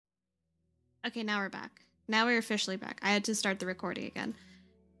Okay, now we're back. Now we're officially back. I had to start the recording again.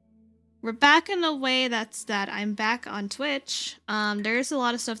 We're back in a way that I'm back on Twitch. There's a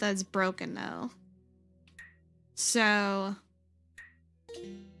lot of stuff that's broken though. So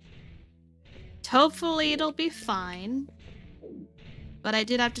hopefully it'll be fine. But I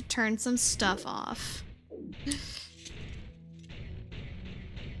did have to turn some stuff off.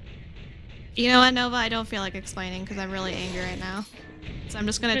 You know what, Nova? I don't feel like explaining because I'm really angry right now. So I'm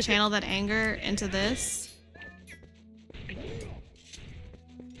just gonna channel that anger into this.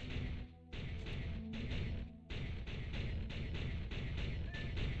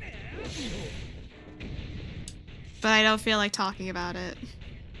 But I don't feel like talking about it.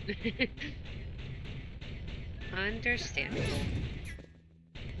 Understandable.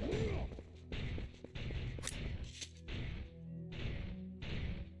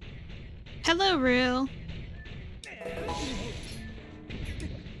 Hello, Rue.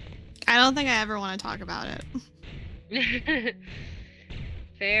 I don't think I ever want to talk about it.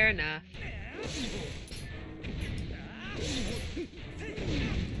 Fair enough.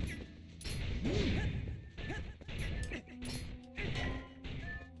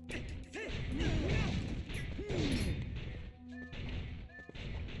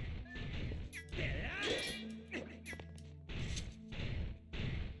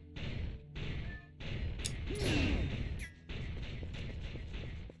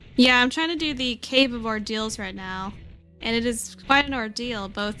 Yeah, I'm trying to do the Cave of Ordeals right now. And it is quite an ordeal,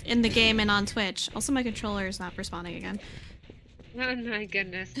 both in the game and on Twitch. Also, my controller is not responding again. Oh my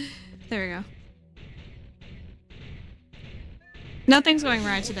goodness. There we go. Nothing's going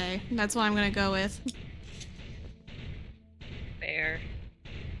right today. That's what I'm gonna go with. Fair.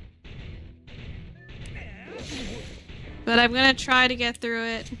 But I'm gonna try to get through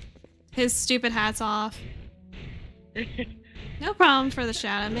it. His stupid hat's off. No problem for the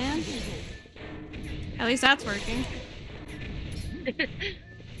Shadow Man. At least that's working.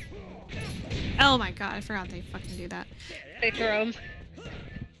 Oh my god, I forgot they fucking do that. They throw him.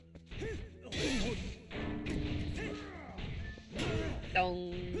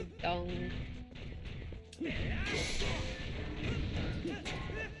 Dong, dong.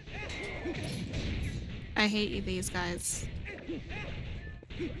 I hate you, these guys.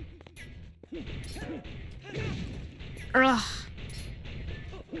 Ugh.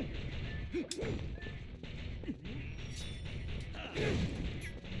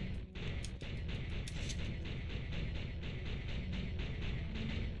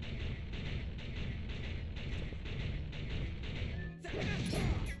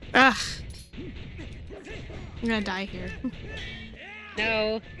 Ugh. I'm gonna die here.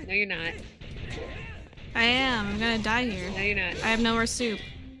 No, no you're not. I am. I'm gonna die here. No you're not. I have no more soup.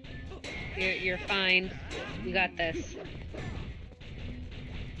 You're fine. You got this.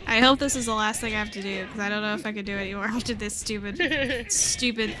 I hope this is the last thing I have to do, because I don't know if I can do it anymore after this stupid,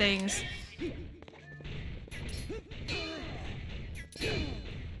 stupid things.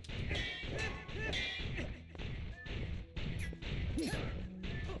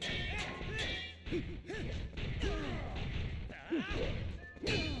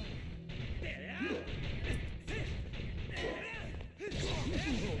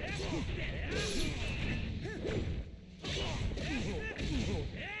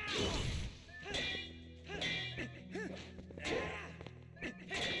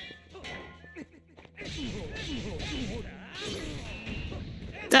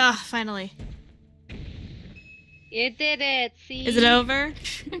 Ugh, finally. You did it, see? Is it over?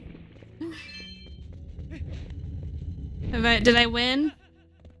 Did I win?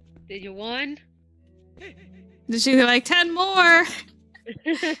 Did you win? Did she like 10 more?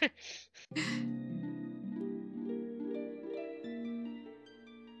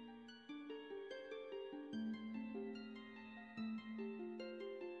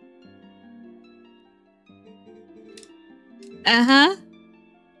 Uh-huh.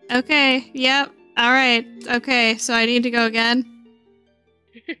 Okay, yep. Alright. Okay, so I need to go again.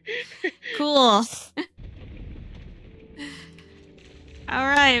 Cool.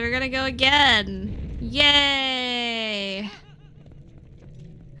 Alright, we're gonna go again. Yay!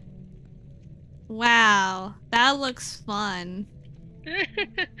 Wow, that looks fun.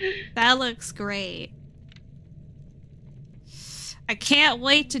 That looks great. I can't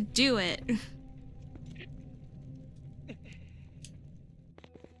wait to do it.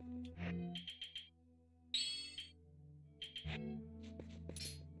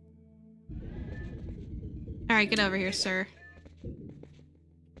 Alright, get over here, sir.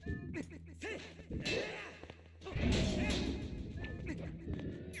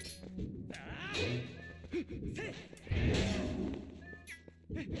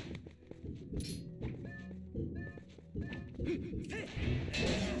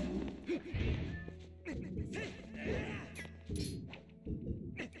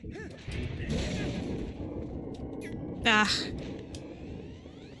 Ugh.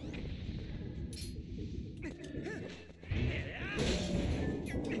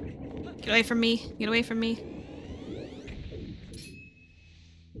 Get away from me. Get away from me.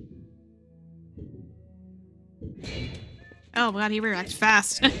 Oh god, he reacted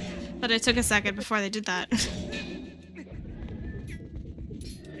fast. But it took a second before they did that.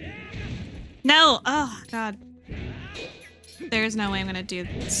 No! Oh god. There's no way I'm gonna do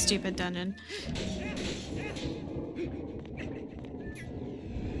this stupid dungeon.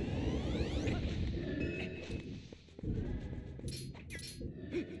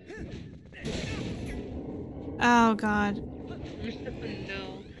 Oh god.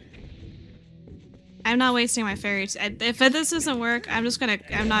 No. I'm not wasting my fairy. If this doesn't work, I'm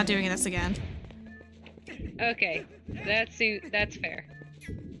not doing this again. Okay, that's fair.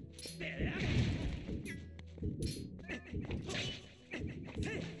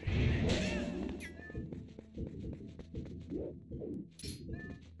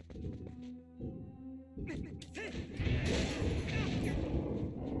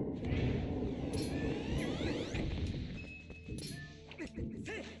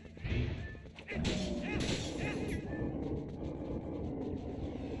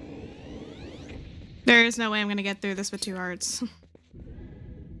 There is no way I'm gonna get through this with 2 hearts.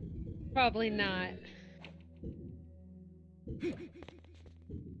 Probably not.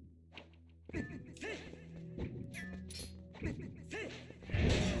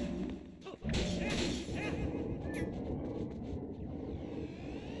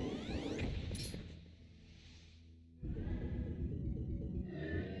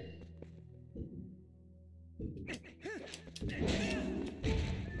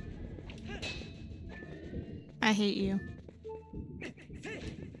 I hate you.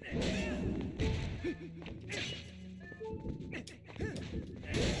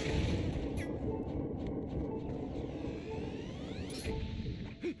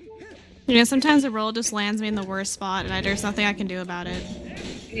 You know, sometimes the roll just lands me in the worst spot and there's nothing I can do about it.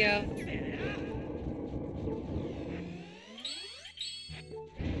 Yeah.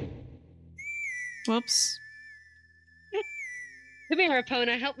 Whoops. Come here,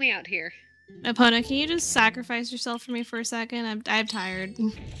 Epona. Help me out here. Epona, can you just sacrifice yourself for me for a second? I'm tired.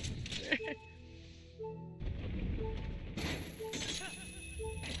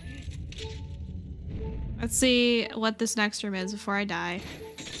 Let's see what this next room is before I die.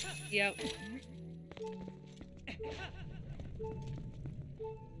 Yep.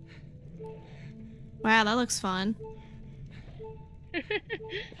 Wow, that looks fun.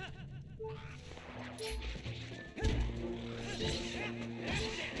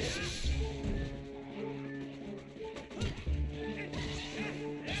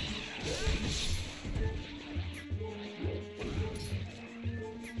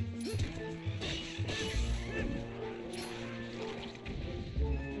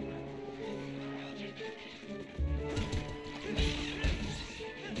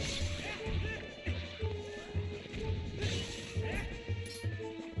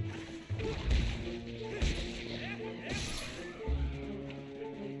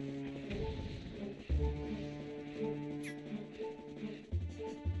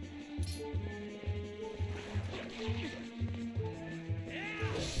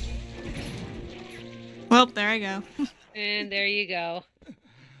 Well, there I go. And there you go.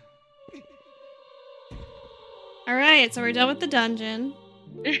 Alright, so we're done with the dungeon.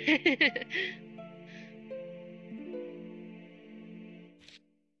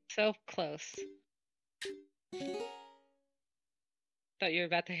 So close. Thought you were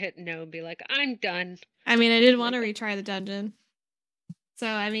about to hit no and be like, I'm done. I mean, I did want to retry the dungeon. So,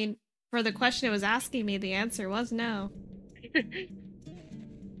 I mean, for the question it was asking me, the answer was no.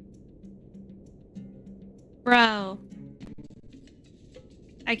 Bro.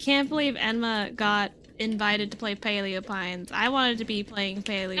 I can't believe Enma got invited to play Paleo Pines. I wanted to be playing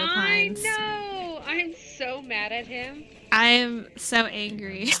Paleo Pines. I know! I'm so mad at him. I am so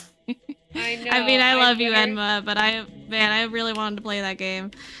angry. I know. I mean, I love you, Enma, but I really wanted to play that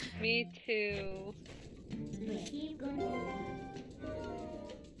game. Me too.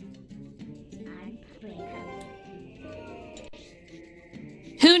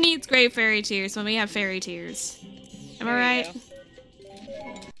 Who needs great fairy tears when we have fairy tears? Am I right?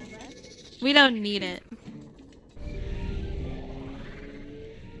 We don't need it.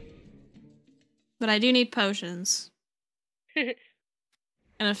 But I do need potions. And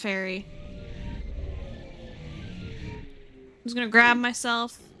a fairy. I'm just gonna grab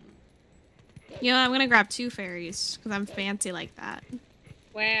myself. You know, I'm gonna grab 2 fairies, because I'm fancy like that.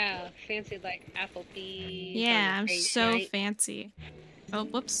 Wow, fancy like apple peas. Yeah, I'm face, so right? fancy. Oh,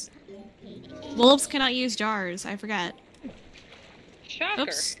 whoops. Wolves cannot use jars, I forget. Shocker.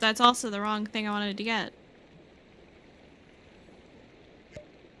 Oops, that's also the wrong thing I wanted to get.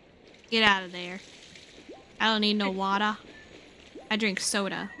 Get out of there. I don't need no water. I drink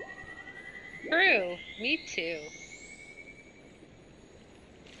soda. True. Me too.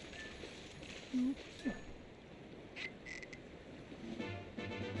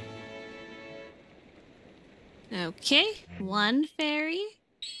 Okay, 1 fairy.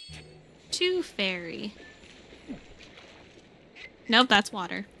 2 fairy. Nope, that's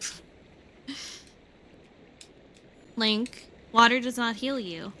water. Link, water does not heal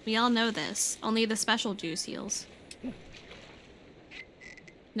you. We all know this. Only the special juice heals.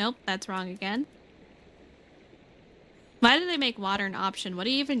 Nope, that's wrong again. Why did they make water an option? What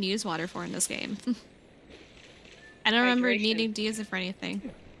do you even use water for in this game? I don't remember needing to use it for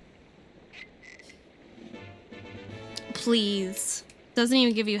anything. Please. Doesn't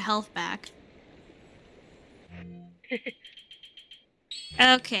even give you health back.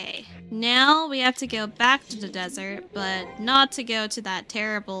 Okay, now we have to go back to the desert, but not to go to that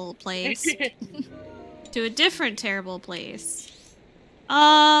terrible place. To a different terrible place.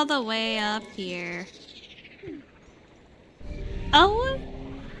 All the way up here. Oh!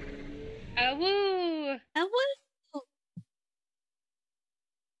 Oh! Oh!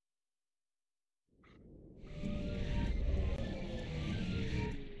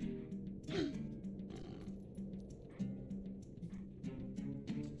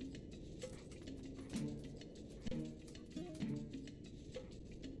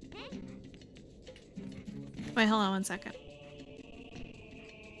 Wait, hold on 1 second.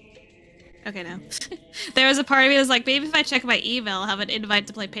 Okay, no. There was a part of me that was like, maybe if I check my email, I'll have an invite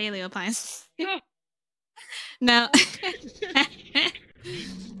to play Paleo Pines. No.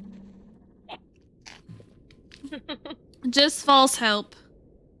 Just false hope.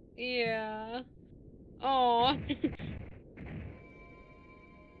 Yeah. Oh.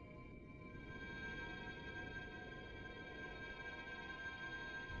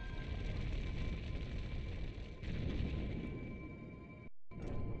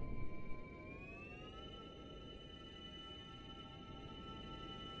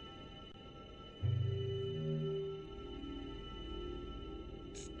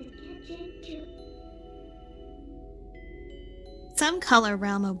 Some color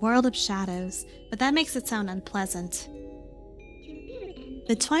realm a world of shadows, but that makes it sound unpleasant.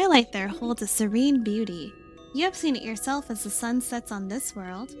 The twilight there holds a serene beauty. You have seen it yourself as the sun sets on this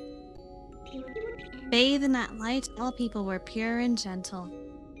world. Bathed in that light, all people were pure and gentle.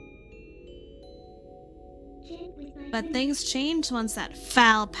 But things changed once that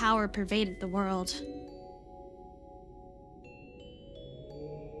foul power pervaded the world.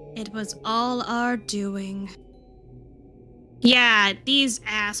 It was all our doing. Yeah, these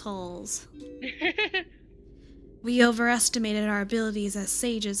assholes. We overestimated our abilities as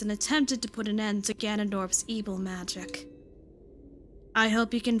sages and attempted to put an end to Ganondorf's evil magic. I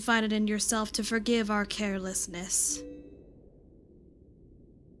hope you can find it in yourself to forgive our carelessness.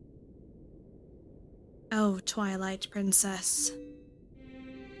 Oh, Twilight Princess.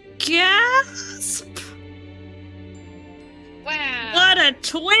 Gasp! Wow! What a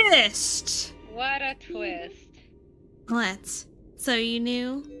twist! What a twist. What? So you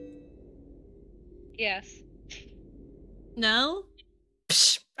knew? Yes. No?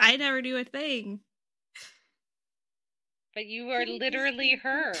 Psh, I never knew a thing. But you are literally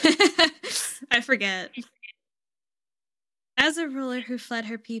her. I forget. As a ruler who fled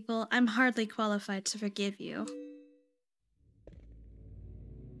her people, I'm hardly qualified to forgive you.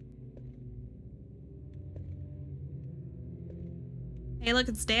 Hey, look,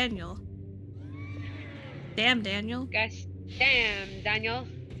 it's Daniel. Damn, Daniel. Gosh, damn, Daniel.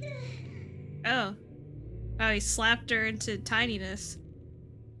 Oh. Oh, he slapped her into tininess.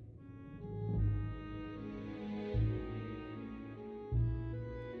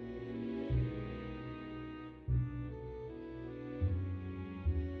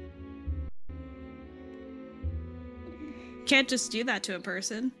 Can't just do that to a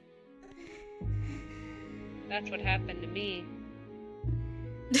person. That's what happened to me.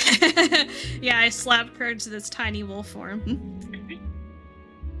 Yeah, I slapped Curt into this tiny wolf form.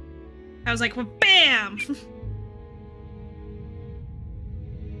 I was like, well, BAM!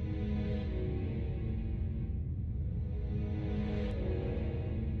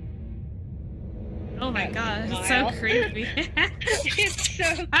 Oh my god, it's so creepy. It's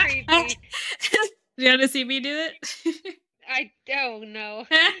so creepy. Do you want to see me do it? I don't know.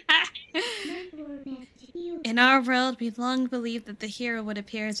 In our world, we long believed that the hero would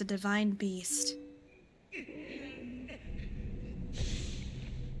appear as a divine beast.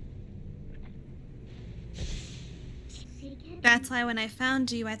 That's why when I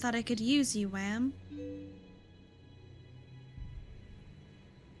found you, I thought I could use you, Wham.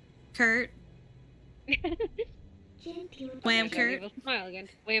 Curt. Wham, Curt. Evil smile again.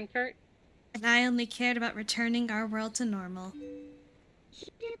 Wham, Curt. And I only cared about returning our world to normal.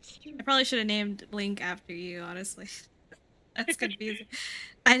 I probably should have named Link after you, honestly. That's confusing.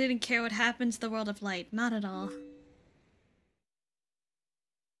 I didn't care what happened to the world of light, not at all.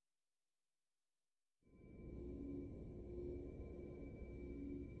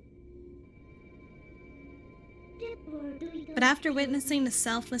 But after witnessing the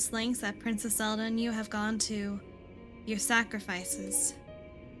selfless lengths that Princess Zelda and you have gone to, your sacrifices,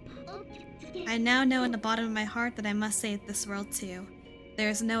 I now know in the bottom of my heart that I must save this world too. There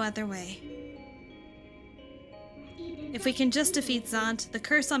is no other way. If we can just defeat Zant, the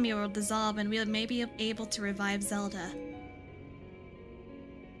curse on me will dissolve and we may be able to revive Zelda.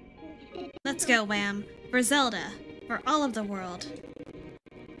 Let's go, Wham. For Zelda. For all of the world.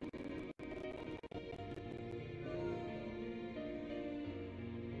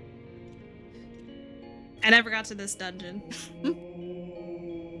 I never got to this dungeon.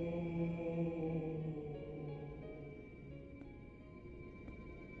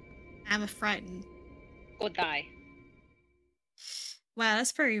 I'm frightened. Go die. Wow,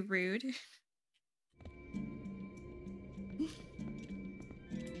 that's pretty rude.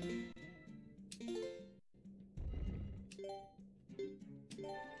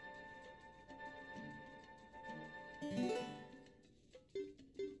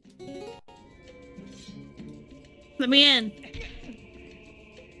 Let me in.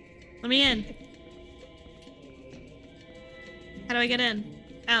 Let me in. How do I get in?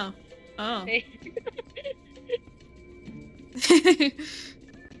 Oh. Oh. Hey.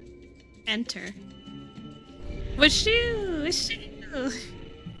 Enter. Wishoo! Wishoo!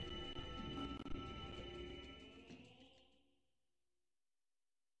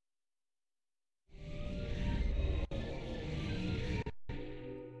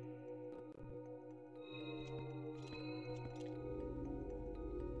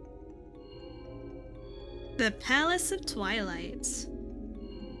 The Palace of Twilight.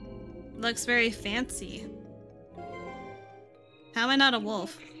 Looks very fancy. How am I not a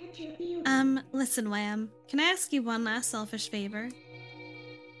wolf? Listen, Wham. Can I ask you one last selfish favor?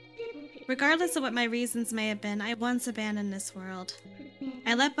 Regardless of what my reasons may have been, I once abandoned this world.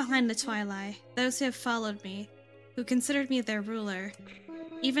 I left behind the Twilight, those who have followed me, who considered me their ruler.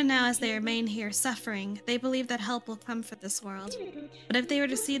 Even now, as they remain here suffering, they believe that help will come for this world. But if they were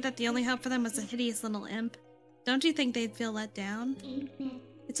to see that the only hope for them was a hideous little imp, don't you think they'd feel let down?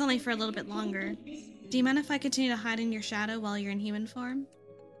 It's only for a little bit longer. Do you mind if I continue to hide in your shadow while you're in human form?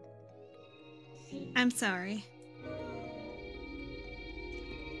 I'm sorry.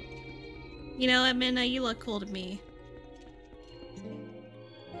 You know what, Minna? You look cool to me.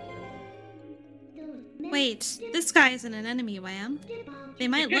 Wait, this guy isn't an enemy, Wham. They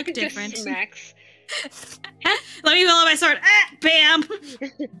might look different. Smacks. Let me pull out my sword. Ah, bam!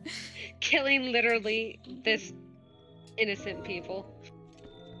 Killing literally this innocent people.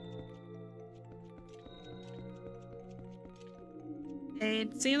 They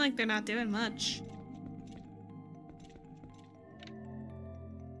seem like they're not doing much.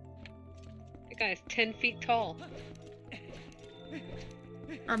 That guy's 10 feet tall.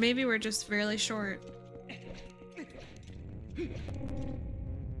 Or maybe we're just really short.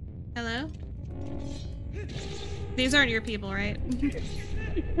 Hello? These aren't your people, right?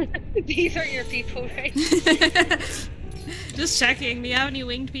 These aren't your people, right? Just checking. Do you have any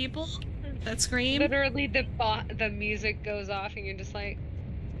winged people that scream? Literally, the music goes off, and you're just like,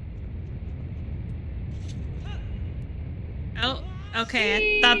 oh,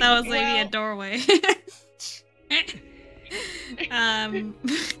 okay. I thought that was maybe a doorway. Let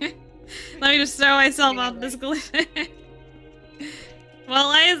me just throw myself off this cliff. Well,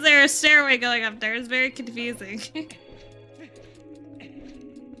 why is there a stairway going up there? It's very confusing.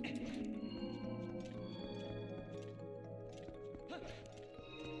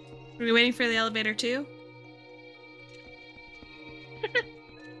 Are we waiting for the elevator too?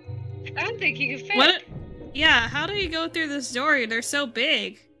 I don't think you can fit. What? Yeah, how do you go through this door? They're so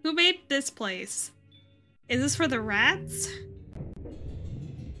big. Who made this place? Is this for the rats?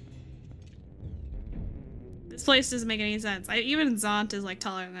 This place doesn't make any sense. Even Zant is like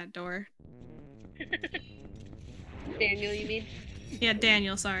taller than that door. Daniel, you mean? Yeah,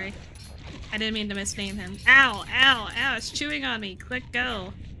 Daniel, sorry. I didn't mean to misname him. Ow, ow, ow, it's chewing on me. Click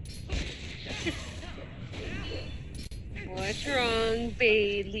go. What's wrong,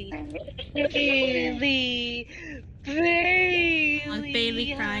 Bailey? Bailey! Bailey. With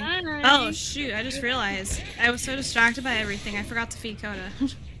Bailey crying. Hi. Oh shoot! I just realized I was so distracted by everything I forgot to feed Coda.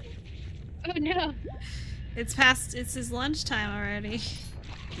 Oh no. It's past. It's his lunchtime already.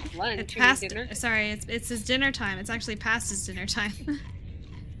 Lunch. It's You mean past. dinner? Sorry, it's his dinner time. It's actually past his dinner time.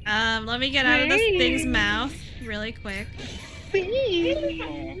 Let me get out of this thing's mouth really quick.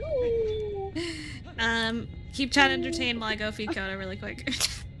 Keep chat entertained while I go feed Coda really quick.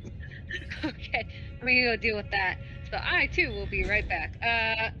 Okay, I'm gonna go deal with that. So I too will be right back.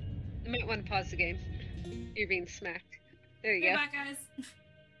 You might want to pause the game. You're being smacked. There you go. Bye, guys.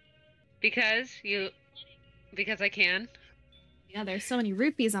 Because I can. Yeah, there's so many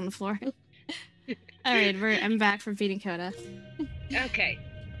rupees on the floor. All right, I'm back from feeding Coda. Okay.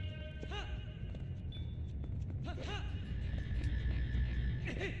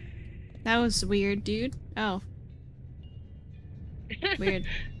 That was weird, dude. Oh. Weird.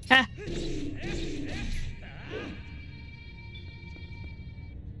 Ha!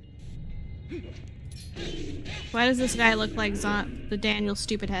 Why does this guy look like the Daniel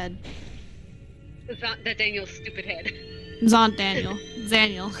stupid head? The Daniel stupid head. Zont Daniel.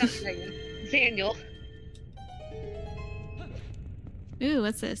 Zaniel. Daniel. Ooh,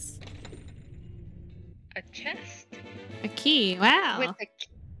 what's this? A chest. A key. Wow. With a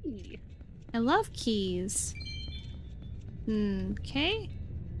key. I love keys. Okay.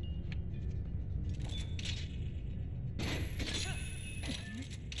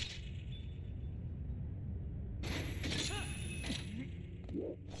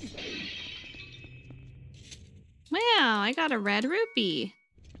 Wow, I got a red rupee.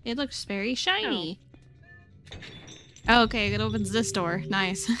 It looks very shiny. Oh, okay, it opens this door.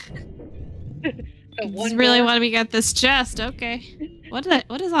 Nice. Just really want me to get this chest. Okay. What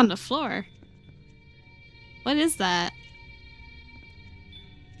is on the floor? What is that?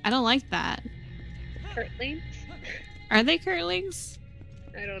 I don't like that. Curtlings? Are they curtlings?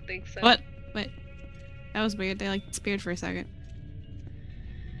 I don't think so. What? Wait. That was weird. They like disappeared for a second.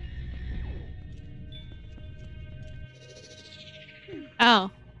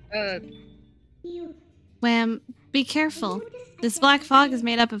 Oh. Wham. Be careful. This black fog is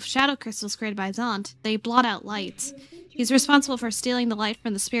made up of shadow crystals created by Zont. They blot out light. He's responsible for stealing the light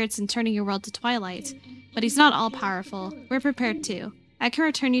from the spirits and turning your world to Twilight. But he's not all-powerful. We're prepared too. I can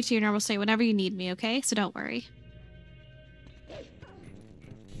return you to your normal state whenever you need me, okay? So don't worry.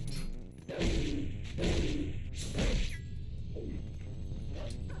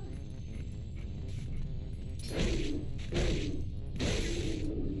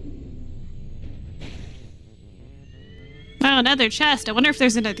 Oh, another chest. I wonder if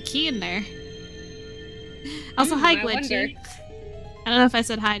there's another key in there. Also, hi, Glitchy. I don't know if I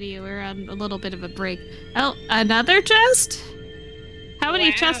said hi to you. We're on a little bit of a break. Oh, another chest? How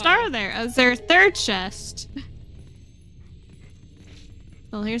many chests are there? Oh, is there a third chest?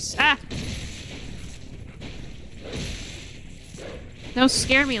 Well, here's... Ah! Don't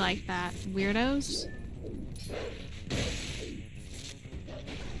scare me like that, weirdos.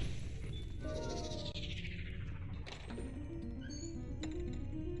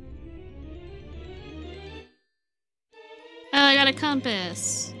 Oh, I got a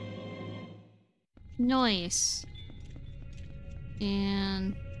compass. Nice.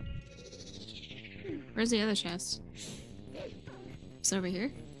 And... where's the other chest? It's over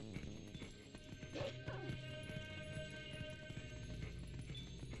here.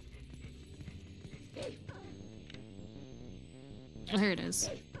 Oh, here it is.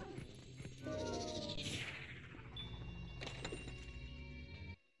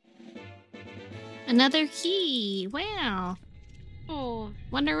 Another key! Wow! Oh.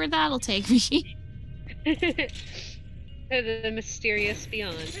 Wonder where that'll take me. The mysterious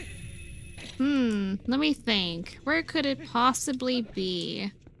beyond. Let me think. Where could it possibly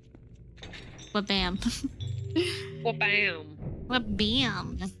be? Wha-bam. Wha-bam.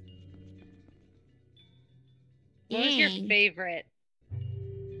 Wha-bam. What was your favorite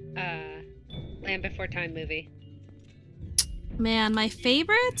Land Before Time movie? Man, my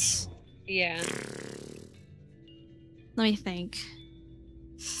favorite? Yeah. Let me think.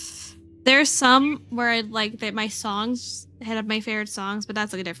 There's some where I like that my songs had my favorite songs, but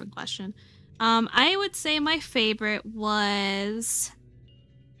that's like a different question. I would say my favorite was...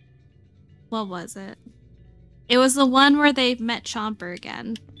 what was it? It was the one where they met Chomper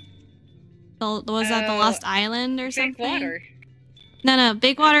again. Was that the Lost Island or something? Big Water. No,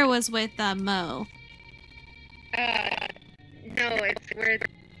 Big Water was with Mo. No, it's where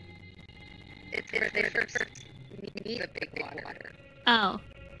they first meet the Big Water. Oh.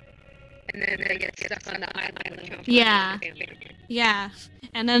 And then they get stuck on the island. Yeah. Yeah.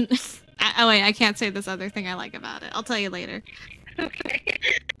 And then Oh wait, I can't say this other thing I like about it. I'll tell you later. Okay.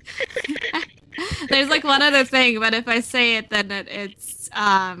 There's like one other thing, but if I say it, then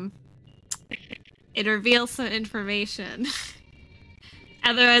it reveals some information.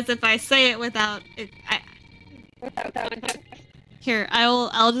 Otherwise, if I say it without it, here,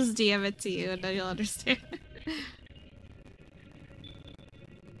 I'll just DM it to you, and then you'll understand.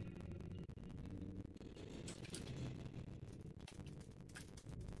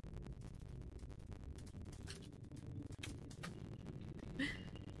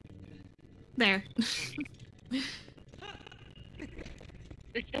 There.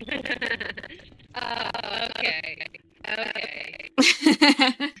 Okay. Okay.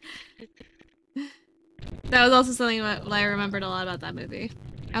 That was also something what I remembered a lot about that movie.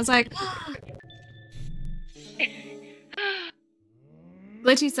 I was like,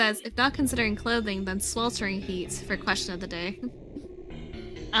 Glitchy says, if not considering clothing, then sweltering heat for question of the day.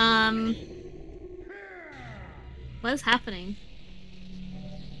 What is happening?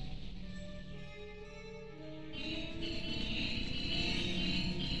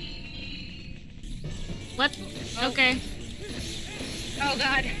 What? Oh. Okay. Oh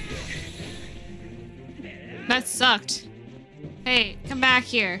god. That sucked. Hey, come back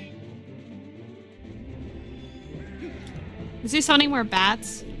here. Is he summoning more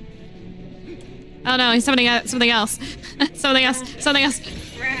bats? Oh no, he's summoning something else. Something else. Something else.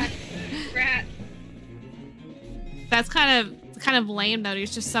 Rat. Rat. That's kind of lame though.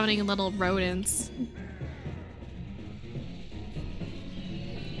 He's just summoning little rodents.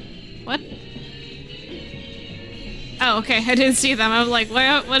 What? Oh, okay. I didn't see them. I was like,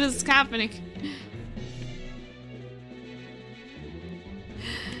 what is happening?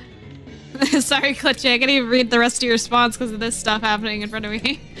 Sorry, Clutchy. I can't even read the rest of your response because of this stuff happening in front of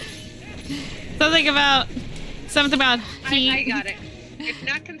me. Something about heat. I got it. If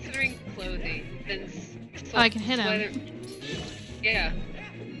not considering clothing, then oh, I can hit him. Yeah.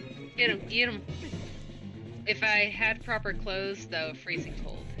 Get him. Eat him. If I had proper clothes, though, freezing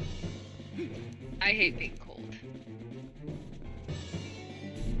cold. I hate being cold.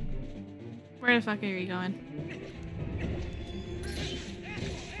 Where the fuck are you going?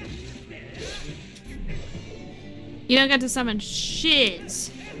 You don't get to summon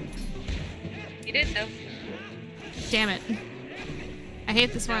shiz. You did, though. Damn it. I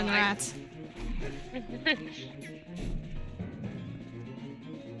hate this more than the rats.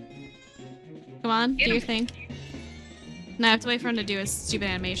 Come on, do your thing. No, I have to wait for him to do a stupid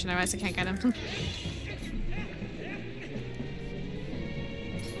animation, otherwise I can't get him.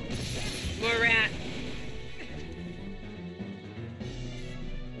 More rat.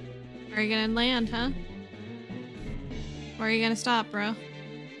 Where are you gonna land, huh? Where are you gonna stop, bro?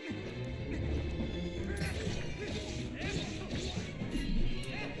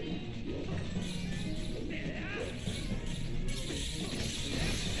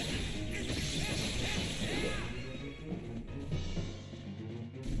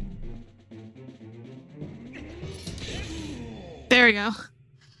 There we go.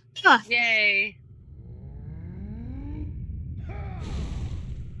 Ah. Yay.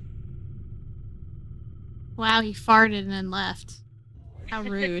 Wow, he farted and then left. How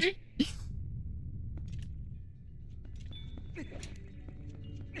rude.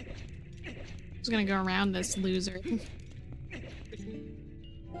 Just gonna go around this loser.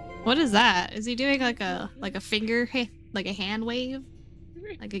 What is that? Is he doing like a finger, like a hand wave?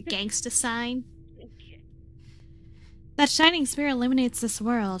 Like a gangsta sign? That shining sphere illuminates this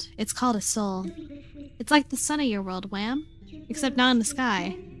world. It's called a soul. It's like the sun of your world, Wham. Except not in the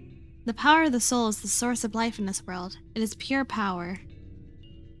sky. The power of the soul is the source of life in this world. It is pure power.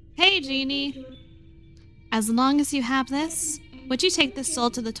 Hey, Genie! As long as you have this, would you take this soul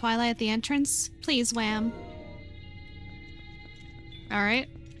to the Twilight at the entrance? Please, Wham. Alright.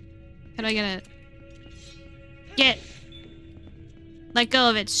 How do I get it? Get! Let go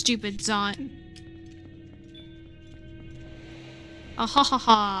of it, stupid Zaunt. Oh, ha ha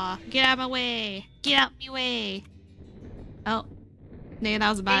ha! Get out of my way! Get out my way! Oh. Nee, that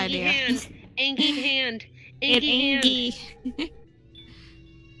was a bad idea. Angie hand. Angie hand.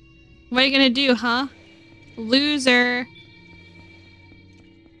 What are you gonna do, huh? Loser.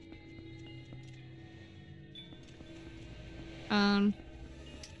 How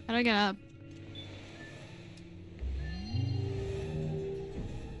do I get up?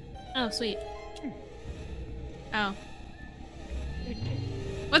 Oh, sweet. Oh.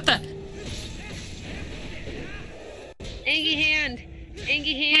 What the? Angie hand.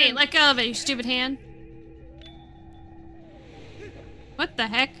 Angie hand. Hey, let go of it, you stupid hand. What the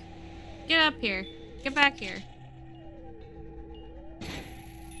heck? Get up here. Get back here.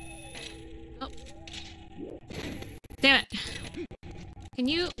 Damn it. Can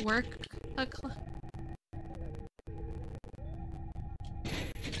you work a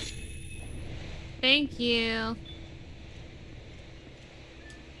Thank you.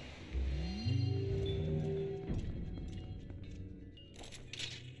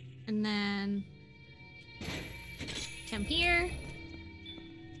 And then come here.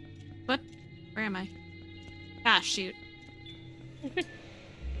 What? Where am I? Ah, shoot.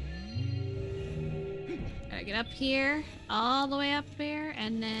 Gotta get up here, all the way up there,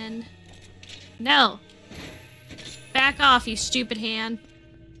 and then... No! Back off, you stupid hand.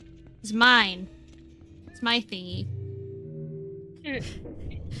 It's mine. It's my thingy.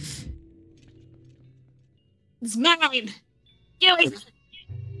 It's mine! Get away!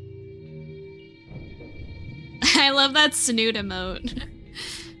 I love that snoot emote.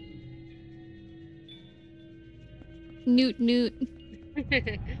 Newt newt.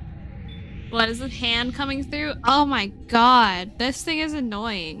 What is the hand coming through? Oh my god, this thing is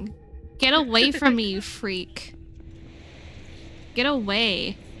annoying. Get away from me, you freak. Get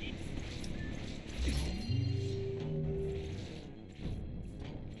away.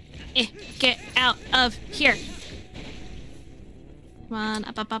 Get out of here. Come on,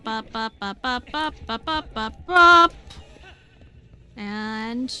 up, up, up, up, up, up, up, up, up, up, up, up.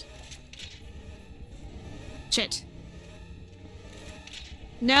 And... Shit.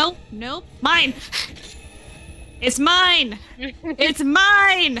 No, nope, mine! It's mine! It's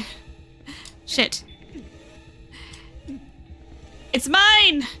mine! Shit. It's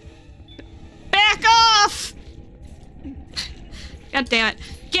mine! Back off! God damn it.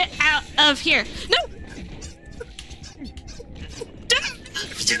 Get out of here! No!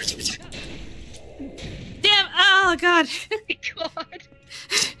 Damn! Oh god! Oh my god!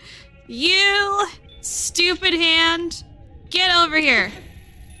 You stupid hand! Get over here!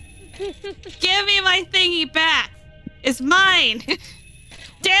 Give me my thingy back! It's mine!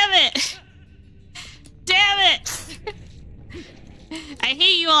 Damn it! Damn it! I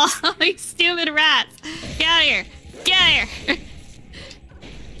hate you all, you stupid rats! Get out of here! Get out of here!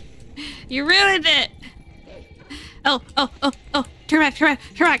 You ruined it! Oh, oh, oh, oh! Turn back, turn back,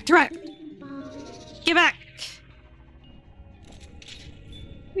 turn back, turn back! Get back!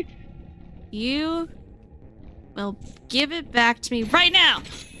 You will give it back to me right now!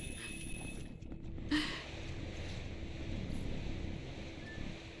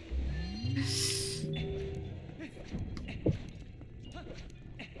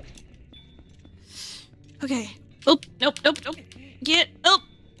 Okay. Oh, nope, nope, nope. Get up!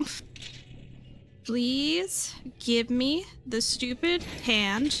 Please give me the stupid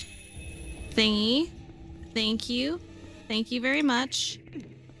hand thingy. Thank you. Thank you very much.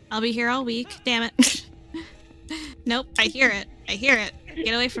 I'll be here all week. Damn it. Nope, I hear it. I hear it.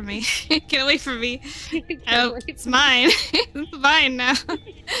 Get away from me. Get away from me. Oh, it's mine. It's mine now.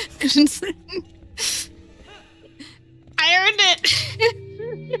 I earned it.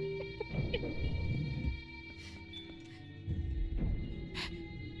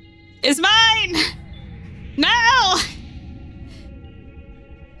 It's mine! No!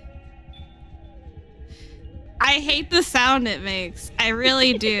 I hate the sound it makes. I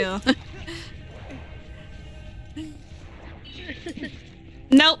really do.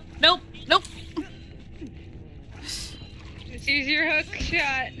 Nope, nope, nope. Just use your hook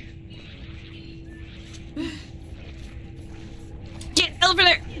shot. Get over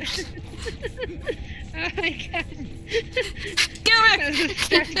there! Oh my god. Get over That there! was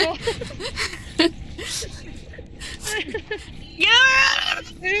stressful. Get over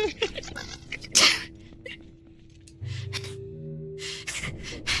there!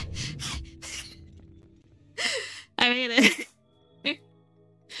 I made it.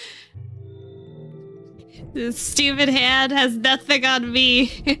 This stupid hand has nothing on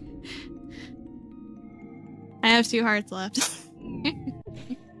me. I have 2 hearts left.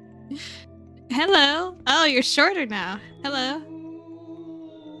 Hello. Oh, you're shorter now. Hello.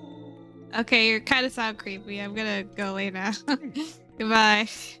 Okay, you kind of sound creepy. I'm gonna go away now. Goodbye.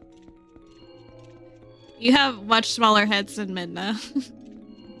 You have much smaller heads than Midna.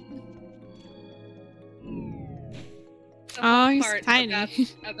 Oh, he's tiny.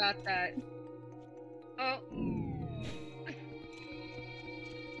 About that. Oh.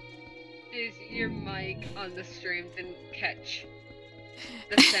 Is your mic on the stream didn't catch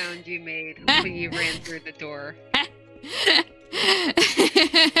the sound you made when you ran through the door.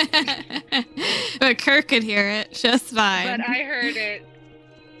 But Curt could hear it just fine. But I heard it.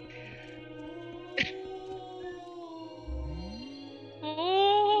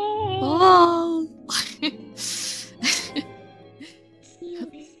 Oh.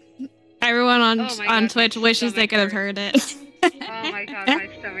 Everyone on my on God, Twitch my wishes they stomach could have hurts. heard it. Oh my god, my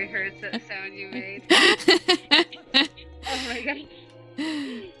stomach hurts that sound you made. Oh my god.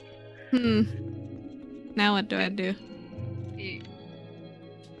 Now what do I do? You-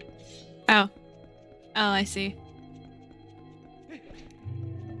 Oh. Oh, I see.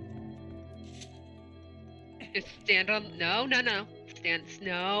 Just stand on. No. Stand.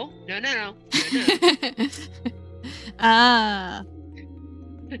 No. No. Ah.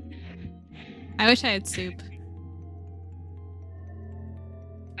 I wish I had soup.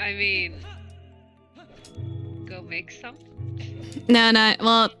 I mean, go make some. No.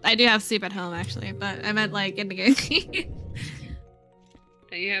 Well, I do have soup at home actually, but I meant like in the game.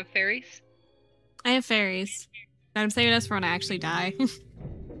 Do you have fairies? I have fairies. But I'm saving this for when I actually die.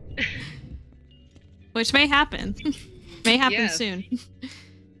 Which may happen. May happen soon.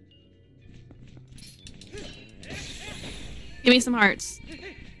 Give me some hearts.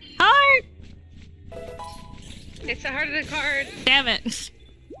 Heart! It's a heart of the card. Damn it.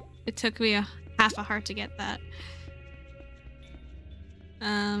 It took me half a heart to get that.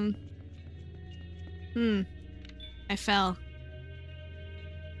 I fell.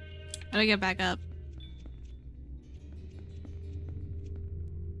 How do I get back up?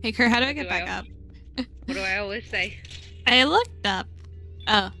 Hey, Curt, how do I get back up? What do I always say? I looked up.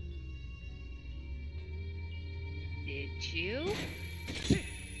 Oh. Did you?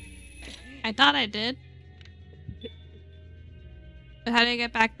 I thought I did. But how do I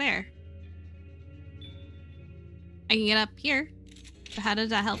get back there? I can get up here. But how does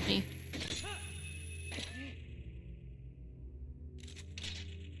that help me?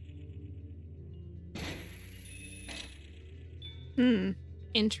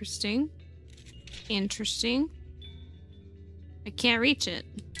 Interesting. Interesting. I can't reach it.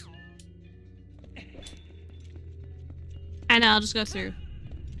 I know, I'll just go through.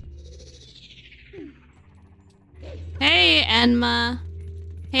 Hey, Enma.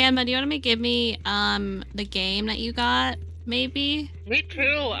 Hey, Enma, do you want to give me, the game that you got, maybe? Me too.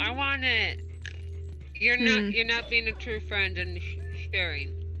 I want it. You're not being a true friend and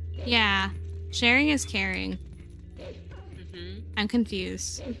sharing. Yeah. Sharing is caring. Mm-hmm. I'm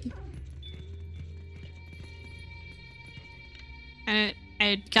confused.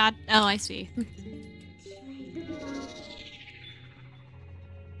 I got... Oh, I see.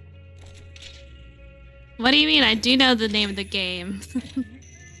 What do you mean? I do know the name of the game.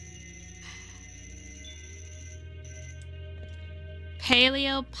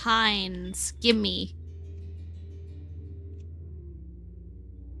 Paleo Pines. Gimme.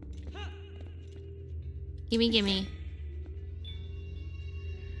 Gimme.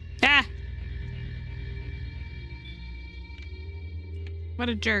 Ah! What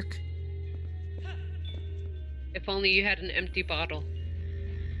a jerk. If only you had an empty bottle.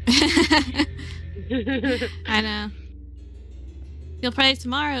 I know. You'll play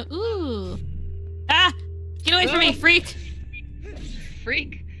tomorrow. Ooh. Ah! Get away from me, freak!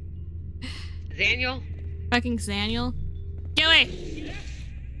 Freak? Daniel? Fucking Zaniel. Get away!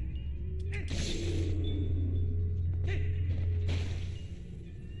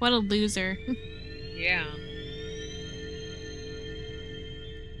 What a loser. Yeah.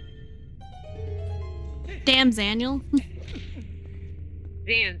 Damn Zaniel.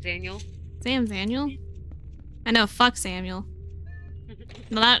 Damn, Daniel. Damn Zaniel. I know, fuck Samuel.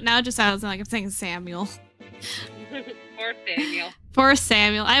 Now it just sounds like I'm saying Samuel. Poor Samuel. Poor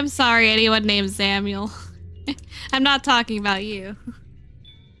Samuel. I'm sorry anyone named Samuel. I'm not talking about you.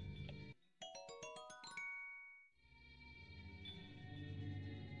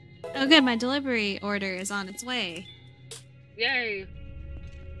 Oh good, my delivery order is on its way. Yay.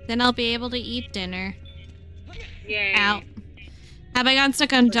 Then I'll be able to eat dinner. Yay. Out. Have I gotten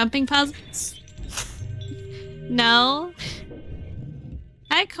stuck on jumping puzzles? No.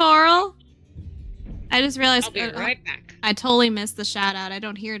 Hi, Coral. I just realized I'll be right back. I totally missed the shout out. I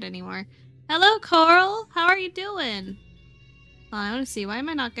don't hear it anymore. Hello, Coral. How are you doing? Oh, I want to see. Why am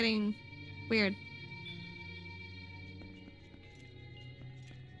I not getting weird?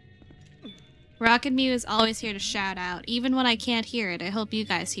 Rocket Mew is always here to shout out, even when I can't hear it. I hope you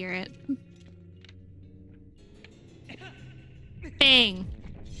guys hear it. Bang.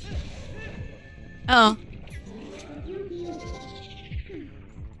 Oh.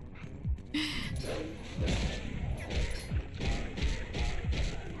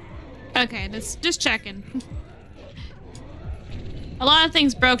 Okay, just checking. A lot of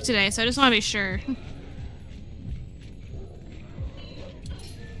things broke today, so I just want to be sure.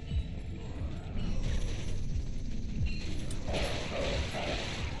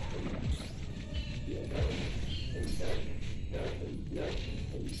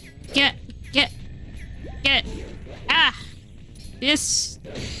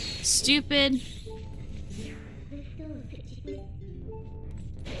 stupid.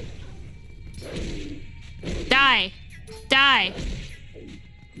 Die! Die!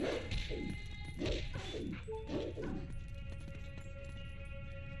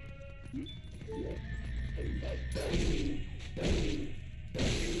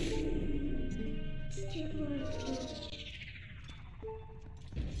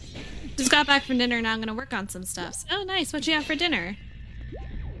 Just got back from dinner, now I'm gonna work on some stuff. Oh, nice. What you have for dinner?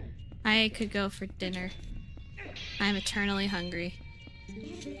 I could go for dinner. I'm eternally hungry.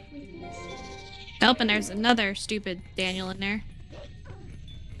 Oh, and there's another stupid Daniel in there.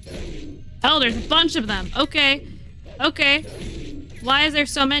 Oh, there's a bunch of them. Okay. Okay. Why is there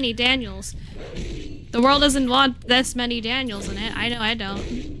so many Daniels? The world doesn't want this many Daniels in it. I know I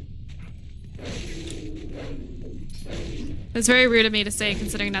don't. It's very rude of me to say,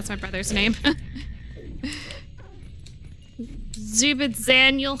 considering that's my brother's name. Stupid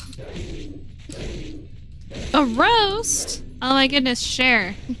Daniel. A roast? Oh my goodness,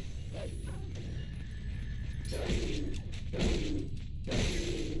 share.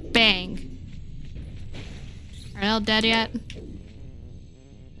 Bang. Are they all dead yet?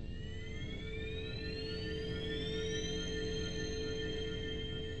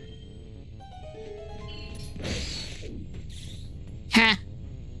 Ha!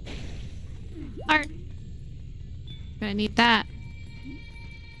 Heart. Gonna need that.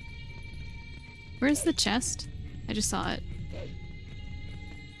 Where's the chest? I just saw it.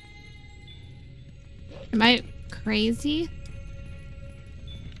 Am I crazy?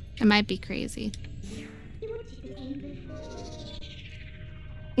 I might be crazy.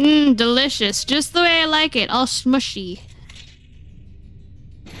 Mmm, delicious. Just the way I like it. All smushy.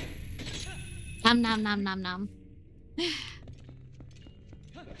 Nom nom nom nom nom.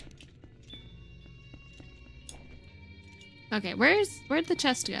 Okay, where'd the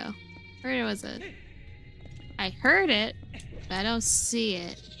chest go? Where was it? I heard it, but I don't see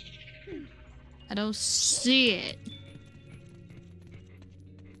it. I don't see it.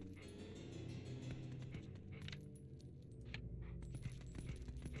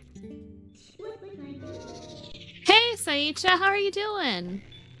 Hey, Saicha, how are you doing?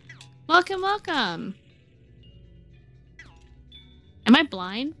 Welcome, welcome. Am I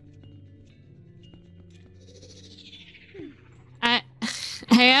blind?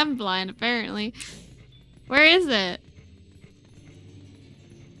 I am blind, apparently. Where is it?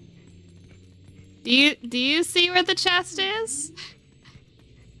 Do you see where the chest is?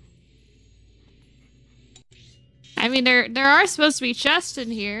 I mean, there are supposed to be chests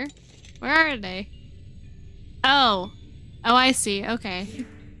in here. Where are they? Oh. Oh, I see. Okay.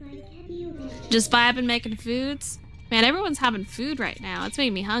 Just vibing making foods? Man, everyone's having food right now. It's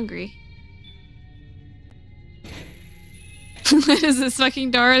making me hungry. Is this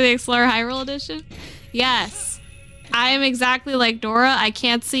fucking Dora the Explorer Hyrule Edition? Yes. I am exactly like Dora. I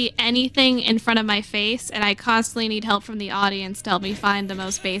can't see anything in front of my face, and I constantly need help from the audience to help me find the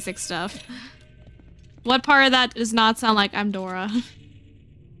most basic stuff. What part of that does not sound like I'm Dora?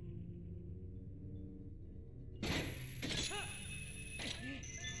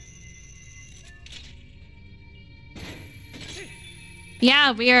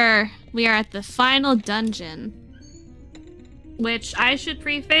 Yeah, we are at the final dungeon. Which I should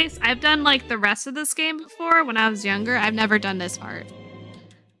preface, I've done like the rest of this game before when I was younger. I've never done this part.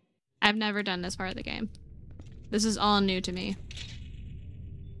 I've never done this part of the game. This is all new to me.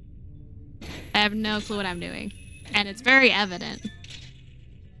 I have no clue what I'm doing. And it's very evident.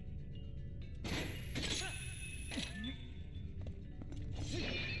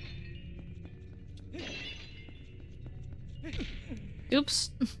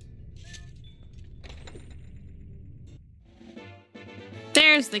 Oops.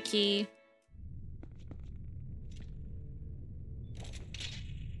 There's the key.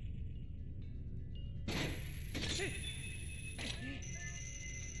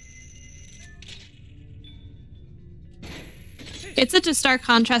 It's such a stark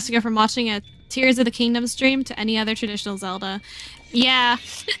contrast to go from watching a Tears of the Kingdom stream to any other traditional Zelda. Yeah.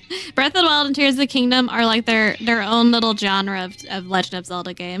 Breath of the Wild and Tears of the Kingdom are like their own little genre of Legend of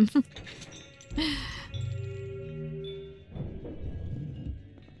Zelda game.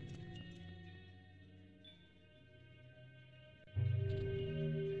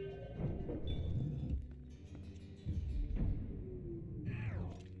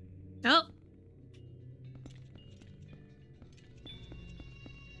 Oh.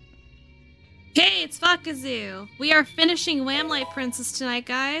 Hey, it's Fakazoo. We are finishing Wamulet Princess tonight,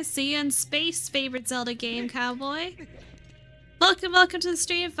 guys. See you in space, favorite Zelda game, cowboy. Welcome to the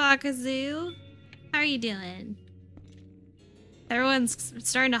stream, Fakazoo. How are you doing? Everyone's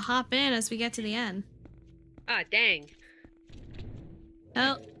starting to hop in as we get to the end. Ah, dang.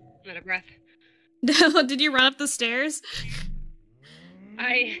 Oh. I'm out of breath. No, did you run up the stairs?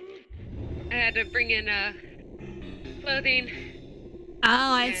 I had to bring in clothing.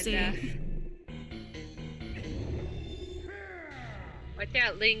 Oh, I see. Watch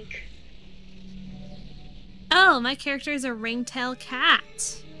out, Link. Oh, my character is a ringtail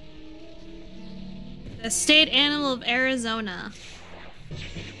cat. The state animal of Arizona.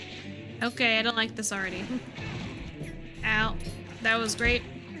 Okay, I don't like this already. Ow. That was great.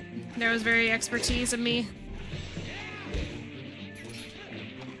 There was very expertise of me.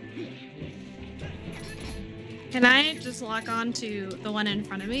 Can I just lock on to the one in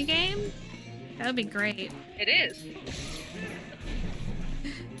front of me game? That would be great. It is.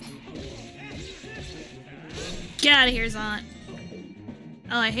 Get out of here, Zont.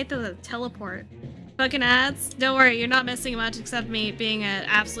 Oh, I hate the teleport. Fucking ads. Don't worry, you're not missing much except me being an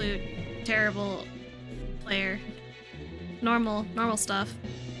absolute terrible player. Normal stuff.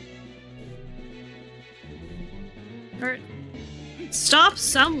 Curt, stop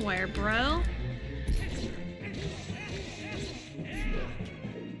somewhere, bro.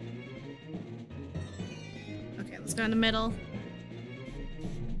 Okay, let's go in the middle.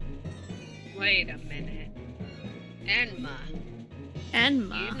 Wait a minute. Enma.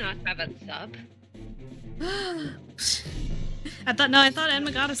 Enma. Do you not have a sub? I thought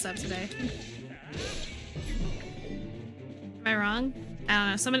Enma got a sub today. Am I wrong?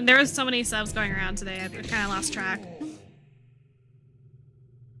 I don't know. There was so many subs going around today, I kind of lost track.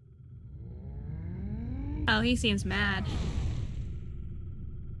 Oh, he seems mad.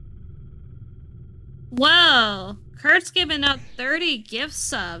 Whoa! Curt's giving out 30 gift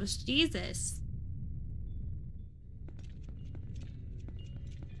subs. Jesus.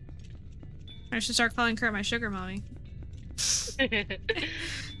 I should start calling Curt my sugar mommy.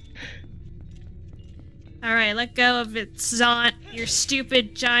 Alright, let go of it, Zont. Your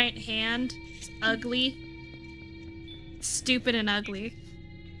stupid giant hand. It's ugly. Stupid and ugly.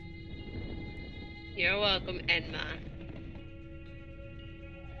 You're welcome, Enma.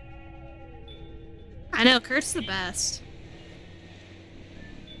 I know, Curt's the best.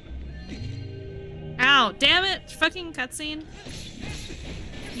 Ow, damn it! Fucking cutscene.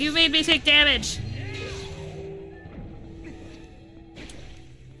 You made me take damage!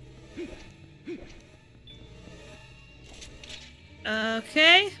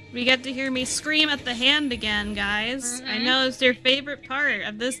 Okay, we get to hear me scream at the hand again, guys. I know it's your favorite part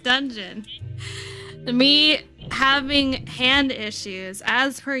of this dungeon. Me having hand issues,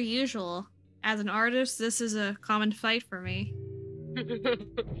 as per usual. As an artist, this is a common fight for me.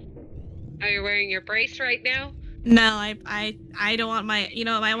 Are you wearing your brace right now? No, I don't want my, you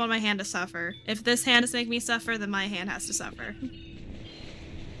know, I want my hand to suffer. If this hand is making me suffer, then my hand has to suffer.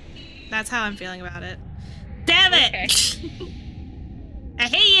 That's how I'm feeling about it. Damn it! Okay. I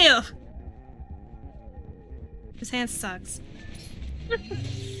hate you! This hand sucks.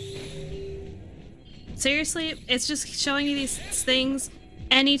 Seriously, it's just showing you these things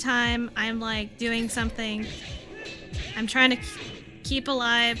anytime I'm like doing something. I'm trying to keep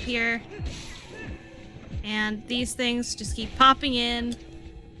alive here. And these things just keep popping in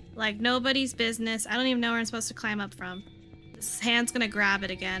like nobody's business. I don't even know where I'm supposed to climb up from. This hand's gonna grab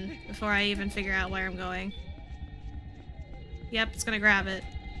it again before I even figure out where I'm going. Yep, it's gonna grab it.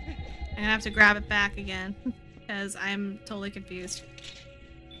 I'm gonna have to grab it back again because I'm totally confused.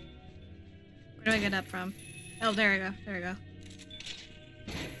 Where do I get up from? Oh, there we go. There we go.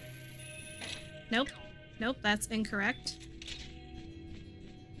 Nope. Nope, that's incorrect.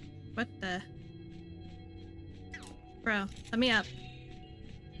 What the? Bro, let me up.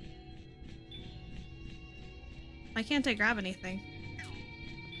 Why can't I grab anything?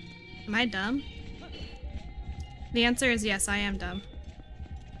 Am I dumb? The answer is yes, I am dumb.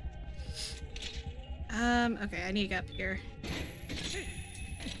 Okay, I need to get up here.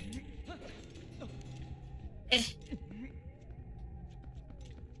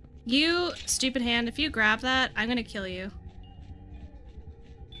 You, stupid hand, if you grab that, I'm gonna kill you.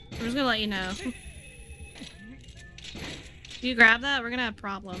 I'm just gonna let you know. If you grab that, we're gonna have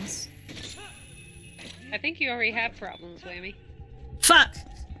problems. I think you already have problems, Whammy. Fuck!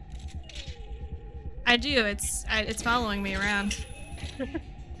 I do, it's following me around.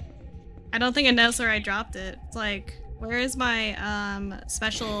 I don't think it knows where I dropped it. It's like, where is my,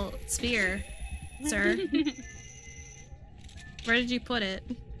 special spear, sir? Where did you put it?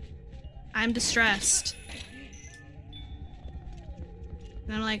 I'm distressed.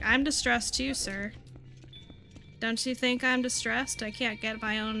 And I'm like, I'm distressed too, sir. Don't you think I'm distressed? I can't get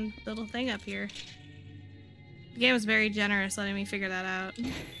my own little thing up here. The game was very generous letting me figure that out.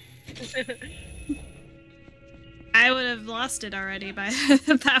 I would have lost it already by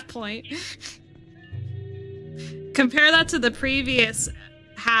that point. Compare that to the previous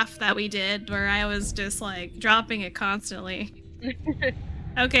half that we did, where I was just like dropping it constantly.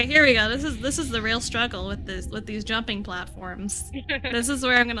 Okay, here we go. This is the real struggle with these jumping platforms. This is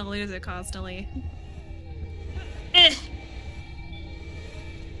where I'm gonna lose it constantly.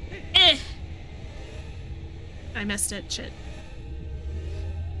 I missed it. Shit.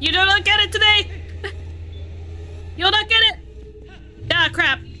 You do not get it today. You'll not get it. Ah,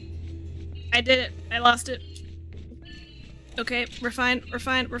 crap. I did it. I lost it. Okay, we're fine. We're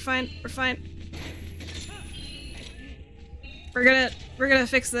fine. We're fine. We're fine. We're gonna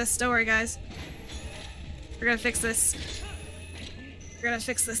fix this. Don't worry, guys. We're gonna fix this. We're gonna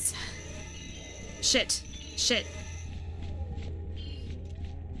fix this. Shit. Shit.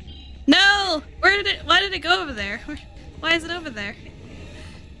 No! Why did it go over there? Why is it over there?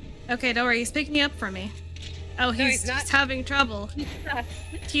 Okay, don't worry. He's picking up for me. Oh, he's having trouble.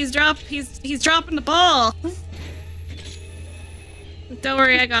 He's dropping the ball. Don't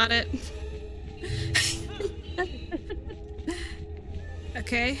worry, I got it.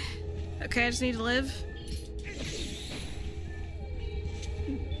 Okay. Okay, I just need to live.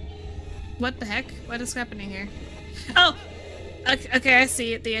 What the heck? What is happening here? Oh! Okay, I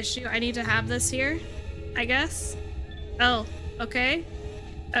see the issue. I need to have this here, I guess. Oh, okay.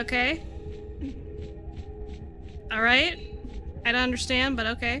 Okay. Alright. I don't understand, but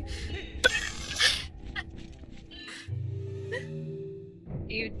okay.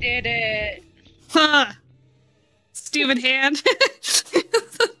 You did it! Huh! Stupid hand.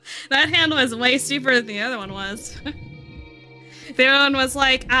 That hand was way stupider than the other one was. The other one was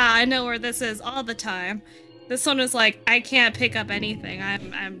like, ah, I know where this is all the time. This one was like, I can't pick up anything.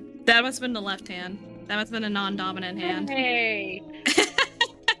 That must have been the left hand. That must have been a non-dominant hand. Hey!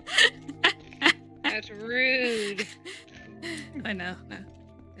 That's rude. I know, no.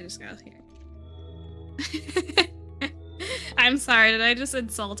 I just got here. I'm sorry, did I just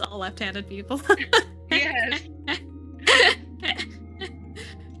insult all left-handed people? Yes.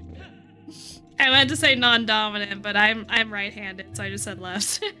 I meant to say non-dominant, but I'm right-handed, so I just said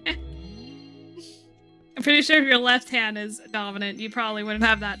left. I'm pretty sure if your left hand is dominant, you probably wouldn't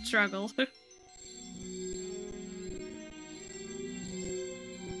have that struggle.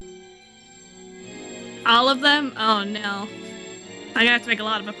 All of them? Oh no. I'm gonna have to make a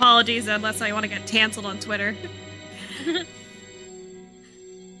lot of apologies unless I want to get canceled on Twitter.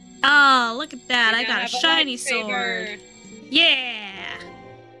 Oh, look at that. I got a shiny sword. Yeah!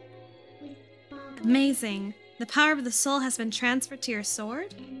 Amazing. The power of the soul has been transferred to your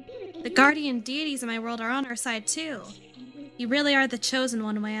sword? The guardian deities in my world are on our side too. You really are the chosen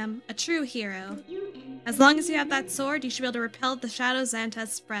one, Wham. A true hero. As long as you have that sword, you should be able to repel the shadows Xantas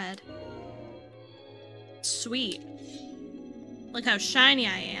spread. Sweet. Look how shiny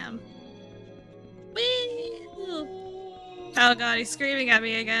I am. Whee! Oh god, he's screaming at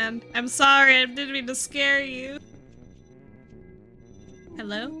me again. I'm sorry, I didn't mean to scare you.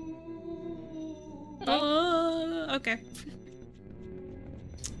 Hello? Oh, okay.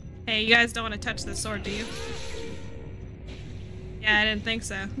 Hey, you guys don't want to touch the sword, do you? Yeah, I didn't think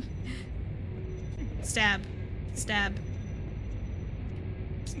so. Stab. Stab.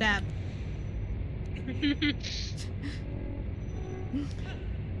 Stab.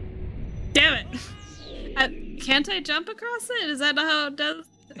 Damn it! Can't I jump across it? Is that not how it does?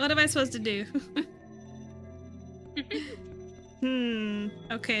 What am I supposed to do?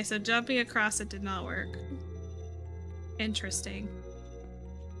 Okay, so jumping across it did not work. Interesting.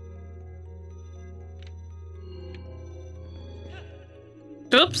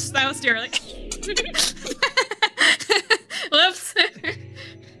 Oops, that was too early. Whoops.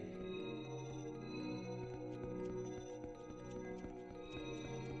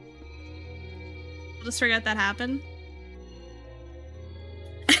 I'll just forget that happened.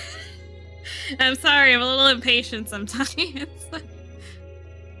 I'm sorry, I'm a little impatient sometimes.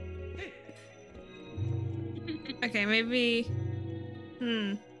 Okay, maybe...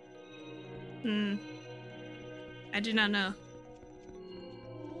 I do not know.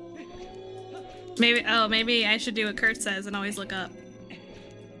 Maybe I should do what Curt says and always look up.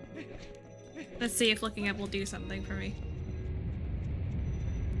 Let's see if looking up will do something for me.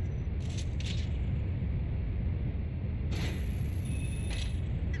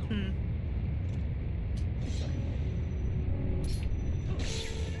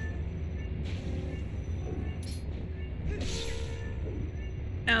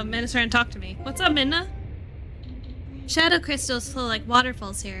 Oh, Minna's trying to talk to me. What's up, Minna? Shadow crystals flow like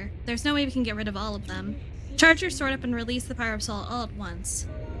waterfalls here. There's no way we can get rid of all of them. Charge your sword up and release the power of soul all at once.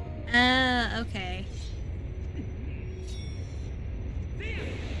 Okay.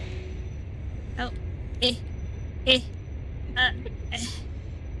 Oh. Eh.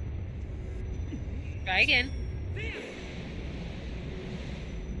 Try again.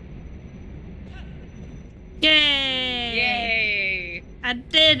 Yay! Yay! I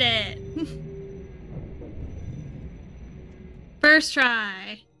did it! First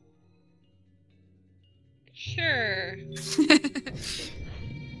try. Sure.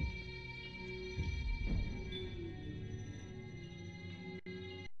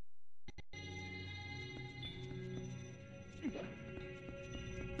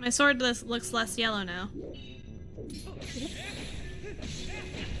 My sword looks less yellow now.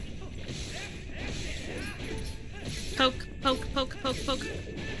 Poke, poke, poke, poke, poke.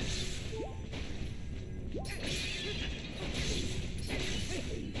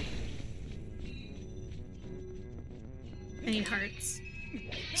 I need hearts.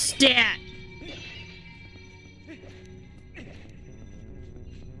 Stat!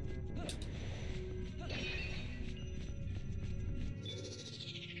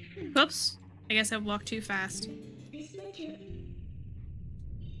 Whoops. I guess I walked too fast.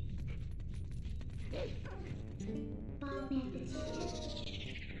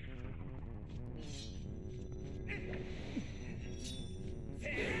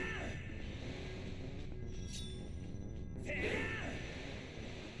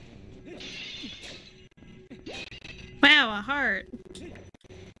 Wow, a heart.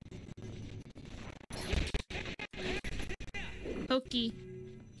 Pokey.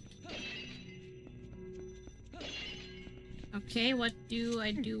 Okay, what do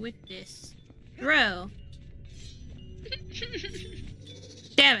I do with this? Throw.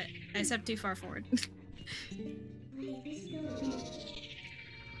 Damn it! I stepped too far forward.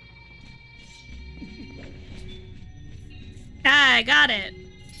 Ah, I got it!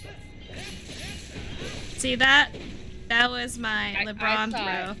 See that? That was my LeBron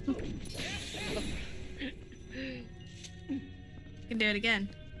throw. Can do it again.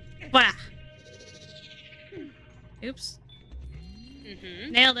 Wah! Oops.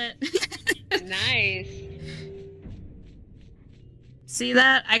 Nailed it. Nice. See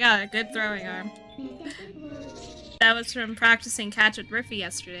that? I got a good throwing arm. That was from practicing catch with Riffy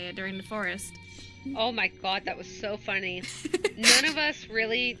yesterday during the forest. Oh my god, that was so funny. None of us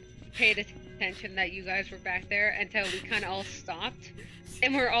really paid attention that you guys were back there until we kind of all stopped.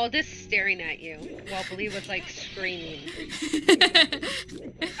 And we're all just staring at you while Blee was like screaming.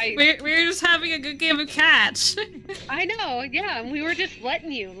 We were just having a good game of catch. I know, yeah. And we were just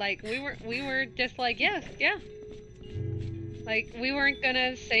letting you. Like we were just like, yeah. Like we weren't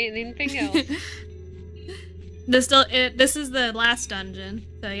gonna say anything else. This is the last dungeon,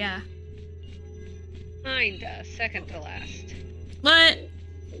 so yeah. Kinda, second to last. What?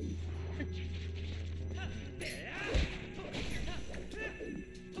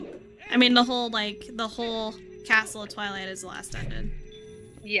 I mean, the whole castle of Twilight is the last dungeon.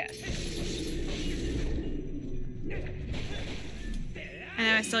 Yes. I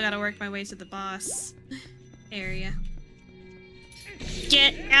know I still gotta work my way to the boss area.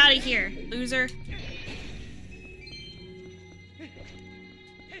 Get out of here, loser.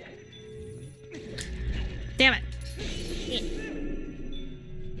 Damn it.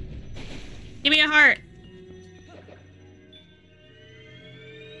 Give me a heart.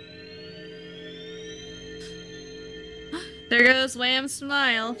 There goes Wham's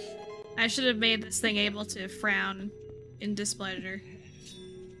smile. I should have made this thing able to frown in displeasure.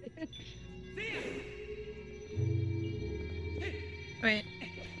 Wait.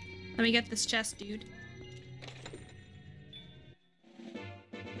 Let me get this chest, dude.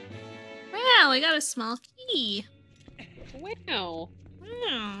 Wow, we got a small key. Wow.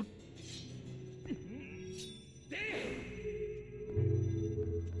 Wow.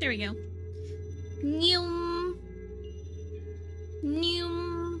 There we go. Noom.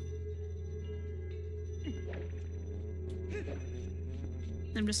 Noom.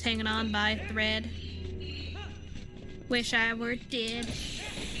 I'm just hanging on by a thread. Wish I were dead.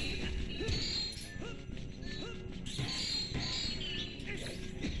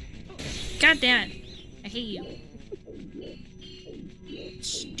 God damn it. I hate you.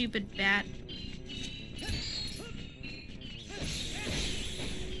 Stupid bat.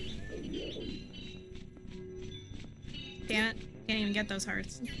 Damn it. Can't even get those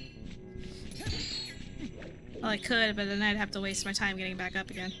hearts. Well, I could, but then I'd have to waste my time getting back up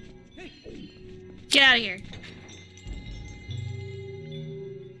again. Get out of here.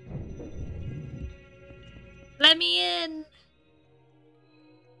 Let me in.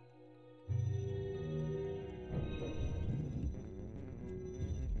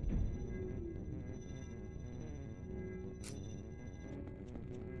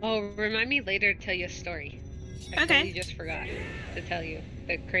 Oh, remind me later to tell you a story. I Okay. totally just forgot to tell you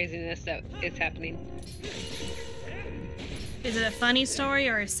the craziness that is happening. Is it a funny story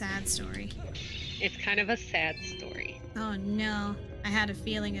or a sad story? It's kind of a sad story. Oh no. I had a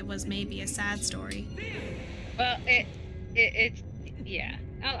feeling it was maybe a sad story. Well, it's yeah.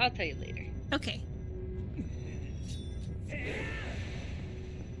 I'll tell you later. Okay.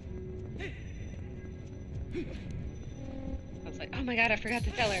 I was like, oh my god, I forgot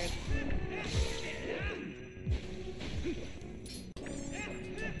to tell her.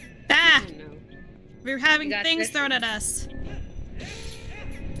 Ah! Oh, no. We're having You got things this. thrown at us.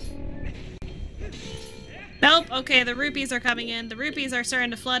 Nope. Okay, the rupees are coming in. The rupees are starting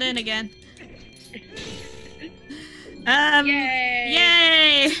to flood in again. Yay!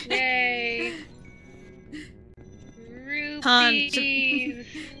 Yay! Yay! Han. Rupees!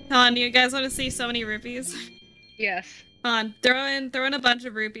 Han, you guys want to see so many rupees? Yes. Han, throw in a bunch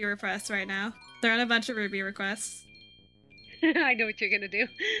of rupee requests right now. Throw in a bunch of rupee requests. I know what you're gonna do.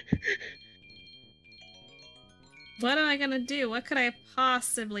 What am I gonna do? What could I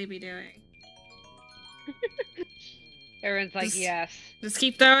possibly be doing? Everyone's like, Just- yes. Just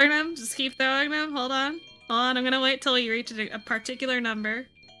keep throwing them. Just keep throwing them. Hold on. Hold on. I'm gonna wait till you reach a particular number.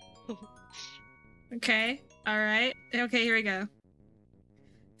 Okay. All right. Okay. Here we go.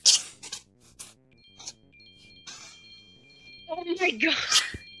 Oh my god!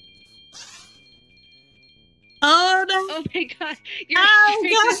 Oh no! Oh my god! You're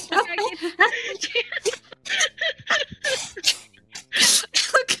Oh straight god!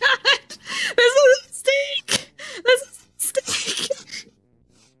 Oh god! This is a mistake! This is a mistake!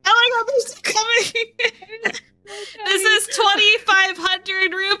 Oh my god, they're still coming! This is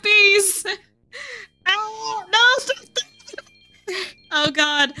 2,500 rupees! Oh, no! Stop. Oh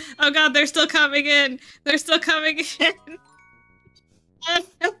god! Oh god, they're still coming in! They're still coming in! Oh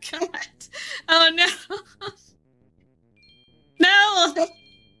god! Oh no! No!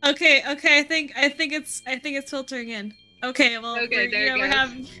 Okay, okay, I think it's filtering in. Okay, well, Okay, there it we're goes.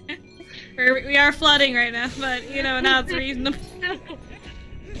 having we are flooding right now, but you know now it's reasonable.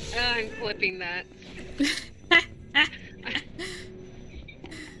 I'm clipping that.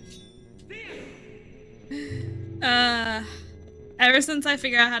 Ever since I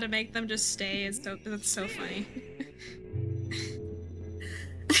figured out how to make them just stay, it's so funny.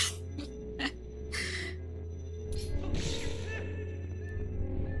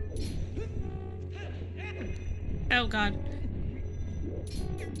 Oh god.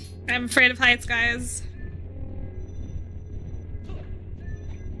 I'm afraid of heights, guys.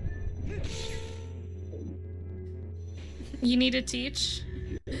 You need to teach?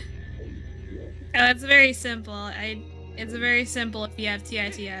 Oh, it's very simple. It's very simple if you have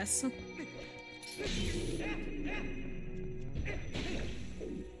TITS.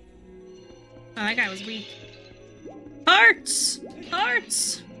 Oh, that guy was weak. Hearts!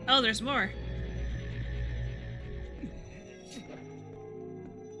 Hearts! Oh, there's more.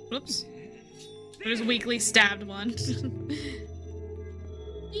 Whoops. There's weakly stabbed one.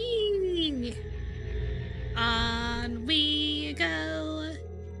 Yee. On we go.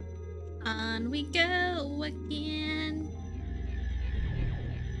 On we go again.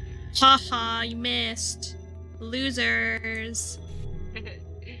 Haha, you missed. Losers.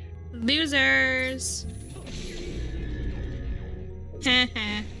 Losers. Heh.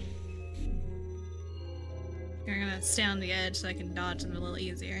 You're gonna stay on the edge so I can dodge them a little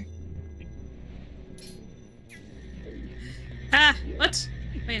easier. Ah! What?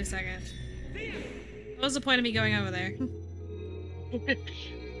 Wait a second. What was the point of me going over there?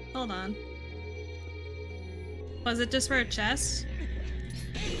 Hold on. Was it just for a chest?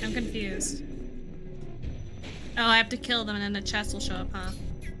 I'm confused. Oh, I have to kill them and then the chest will show up, huh?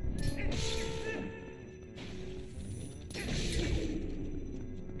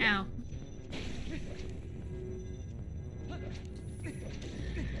 Ow.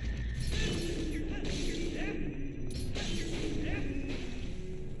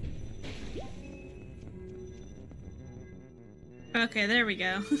 Okay, there we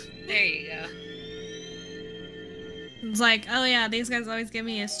go. There you go. It's like, oh yeah, these guys always give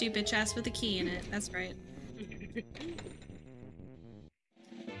me a stupid chest with a key in it. That's right.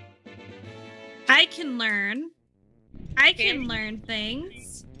 I can learn. I can learn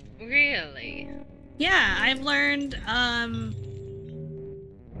things. Really? Yeah, I've learned,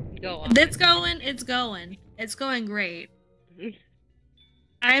 Go on. it's going. It's going great.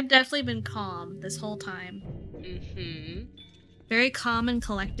 I've definitely been calm this whole time. Mm-hmm. Very calm and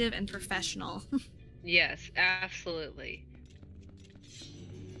collective and professional. Yes, absolutely.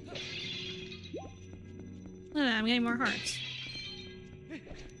 Look at that, I'm getting more hearts.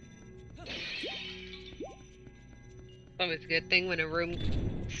 always a good thing when a room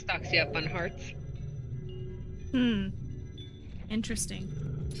stocks you up on hearts. Hmm. Interesting.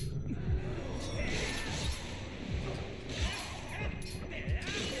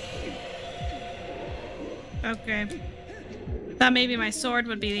 Okay. Thought maybe my sword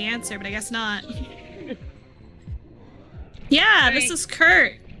would be the answer, but I guess not. Yeah, this is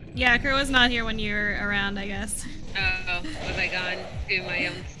Curt. Yeah, Curt was not here when you were around, I guess. Oh, was I gone doing my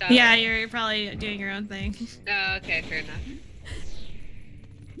own stuff? Yeah, you're probably doing your own thing. Oh, okay, fair enough.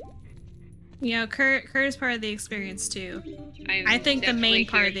 You know, Curt is part of the experience too. I'm I think the main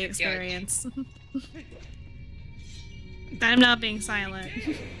part of the experience. I'm not being silent.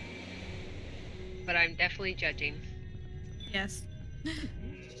 But I'm definitely judging. Yes.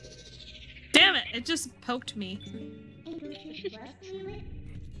 Damn it! It just poked me.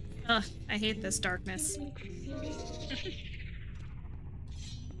 Ugh, I hate this darkness. And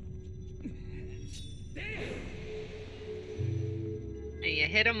you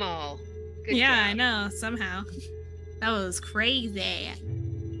hit them all. Good yeah, job. I know, somehow. That was crazy.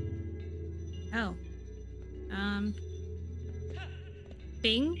 Oh.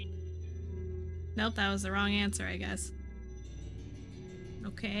 Bing? Nope, that was the wrong answer, I guess.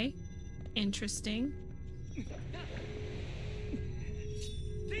 Okay. Interesting.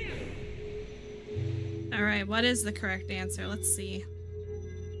 Alright, what is the correct answer? Let's see.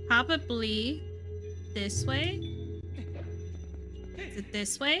 Probably this way? Is it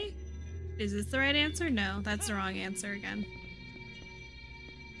this way? Is this the right answer? No, that's the wrong answer again.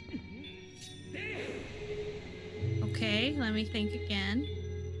 Okay, let me think again.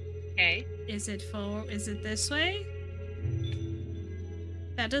 Okay. Is it this way?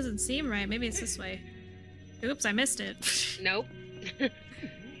 That doesn't seem right. Maybe it's this way. Oops, I missed it. Nope.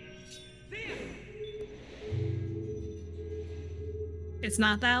 It's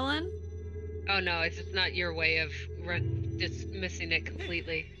not that one? Oh no, it's just not your way of just missing it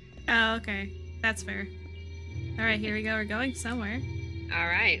completely. Oh, okay. That's fair. Alright, here we go. We're going somewhere.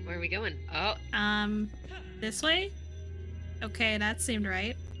 Alright, where are we going? Oh. This way? Okay, that seemed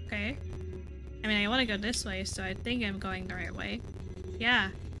right. Okay. I mean, I want to go this way, so I think I'm going the right way.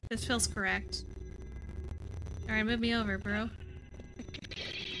 Yeah, this feels correct. Alright, move me over, bro.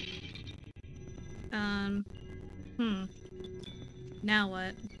 Now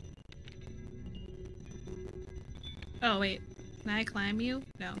what? Oh, wait. Can I climb you?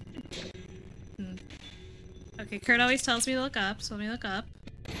 No. Okay, Curt always tells me to look up, so let me look up.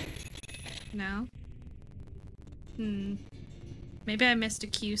 No. Maybe I missed a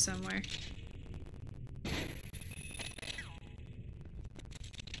cue somewhere.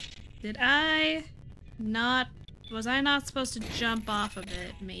 Did I not... Was I not supposed to jump off of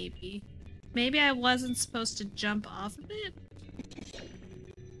it, maybe? Maybe I wasn't supposed to jump off of it?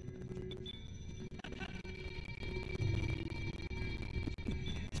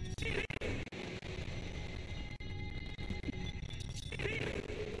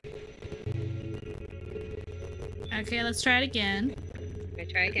 Okay, let's try it again. Okay,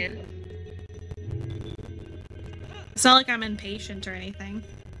 try again. It's not like I'm impatient or anything.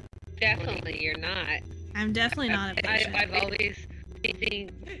 Definitely, you're not. I'm definitely not impatient. I've always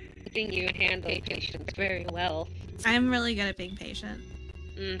seen you handle patience very well. I'm really good at being patient.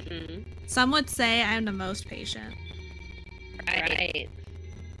 Mm-hmm. Some would say I'm the most patient. Right.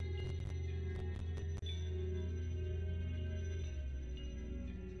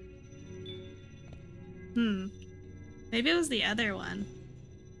 Maybe it was the other one.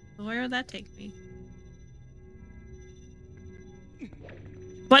 Where would that take me?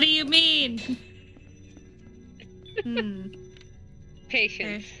 What do you mean?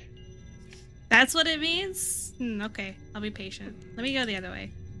 Patience. Okay. That's what it means? Okay, I'll be patient. Let me go the other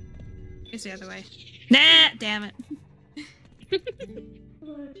way. Here's the other way. Nah! Damn it.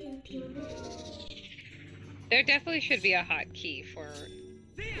 There definitely should be a hotkey for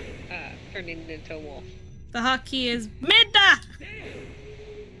turning into a wolf. The hotkey is Midna!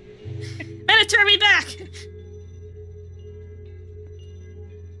 Better turn me back!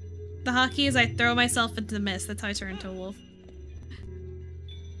 The hotkey is I throw myself into the mist. That's how I turn into a wolf.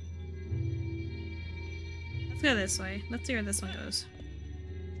 Let's go this way. Let's see where this one goes.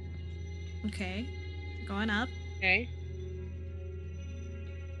 Okay. Going up. Okay.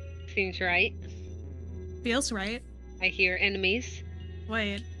 Seems right. Feels right. I hear enemies.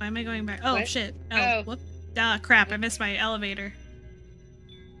 Wait, why am I going back? Oh, What? shit. Oh, Oh. whoop. Ah, crap. I missed my elevator.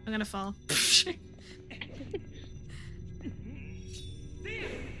 I'm gonna fall.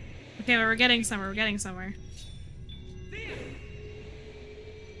 Okay, well, we're getting somewhere. We're getting somewhere.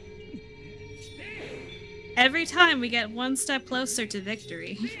 Every time we get one step closer to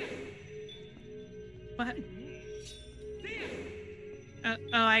victory. What? Oh,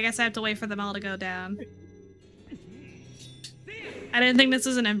 I guess I have to wait for them all to go down. I didn't think this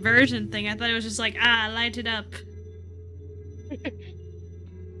was an inversion thing. I thought it was just like, light it up.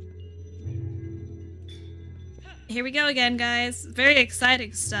 Here we go again, guys. Very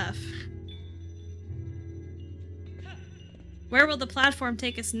exciting stuff. Where will the platform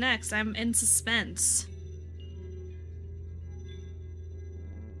take us next? I'm in suspense.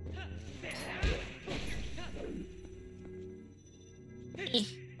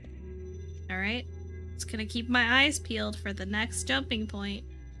 Alright. Just gonna keep my eyes peeled for the next jumping point.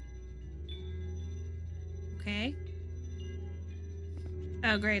 Okay.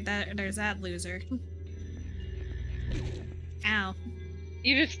 Oh great, there's that loser. Ow.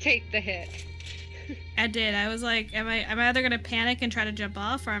 You just take the hit. I did. I was like, am I either gonna panic and try to jump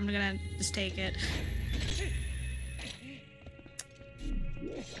off, or I'm gonna just take it.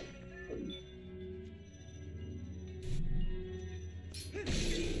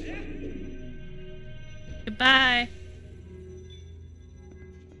 Goodbye.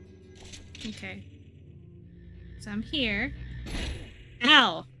 Okay. So I'm here.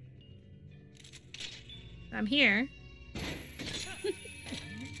 Ow! I'm here.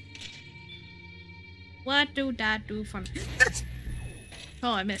 What do that do for me?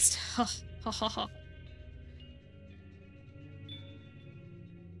 Oh, I missed. Oh, ho, ho, ho.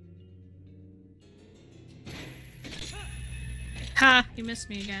 Ha! You missed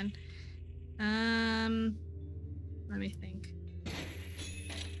me again. Let me think.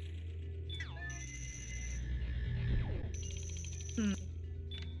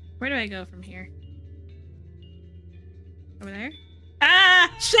 Where do I go from here? Over there?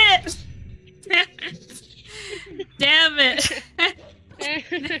 Ah! Shit! Damn it!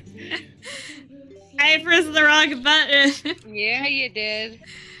 I pressed the wrong button. Yeah, you did.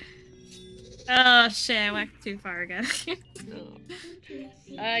 Oh shit, I went too far again.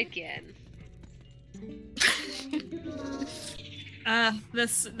 Again.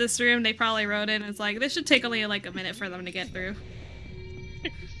 This room they probably wrote in is like, this should take only like a minute for them to get through.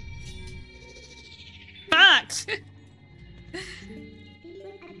 Fuck!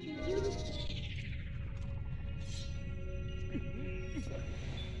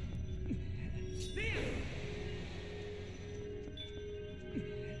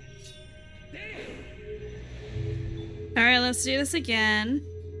 Alright, let's do this again.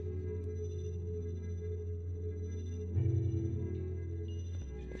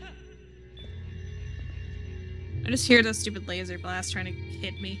 I just hear those stupid laser blasts trying to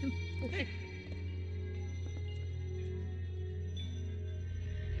hit me.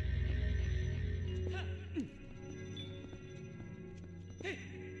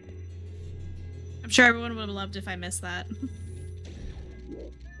 I'm sure everyone would have loved if I missed that.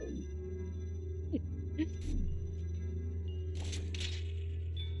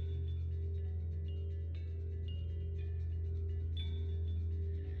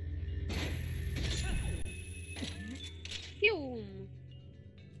 Pew.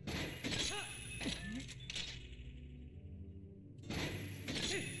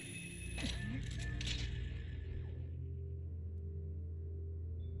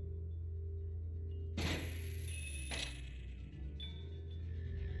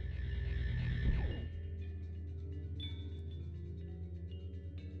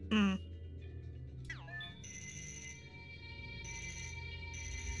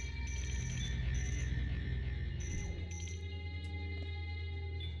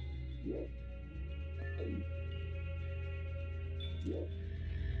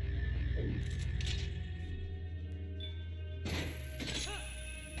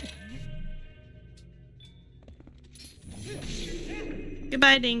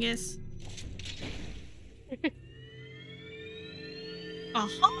 Goodbye, dingus.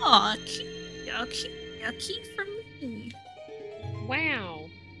 Aha! A key for me. Wow.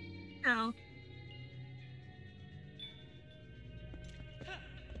 Ow.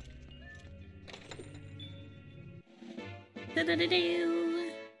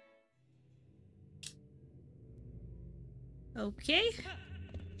 Da-da-da-doo. Okay.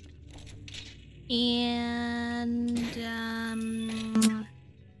 And, do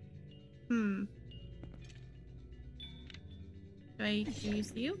I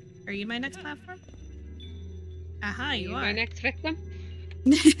use you? Are you my next platform? Aha, you are. My next victim?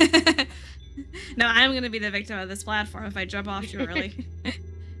 No, I'm gonna be the victim of this platform if I jump off too early.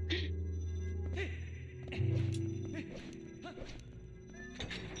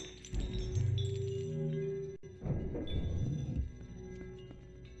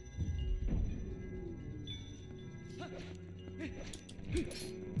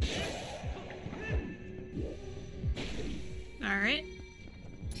 Alright.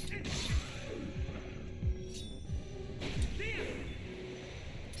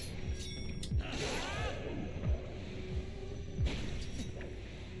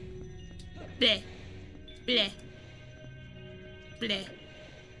 Bleh. Bleh. Bleh.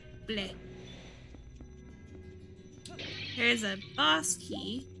 Bleh. Here's a boss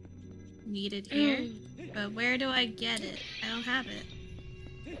key. Needed here. But where do I get it? I don't have it.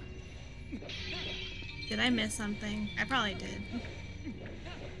 Did I miss something? I probably did.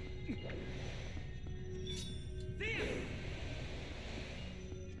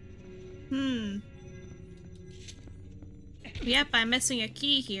 Yep, I'm missing a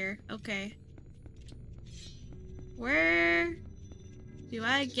key here. Okay. Where do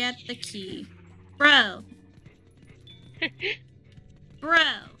I get the key? Bro! Bro!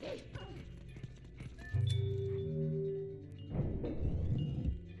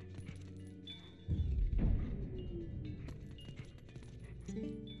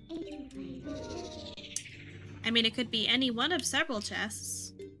 I mean, it could be any one of several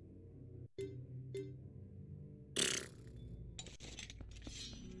chests.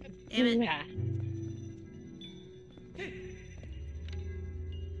 Damn it. Yeah.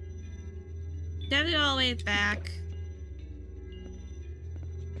 Definitely all the way back.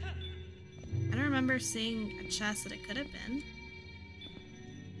 I don't remember seeing a chest that it could have been.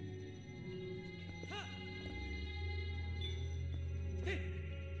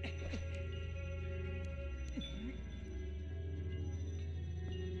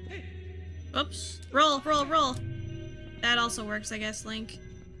 Oops. Roll, roll, roll. That also works, I guess, Link.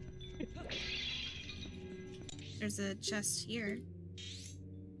 There's a chest here.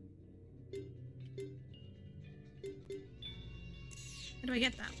 How do I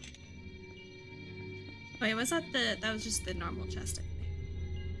get that? Wait, was that the... That was just the normal chest, I think.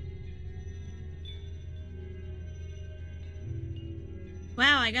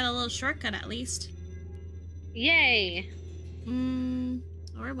 Wow, I got a little shortcut at least. Yay!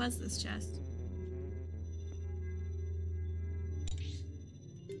 Where was this chest?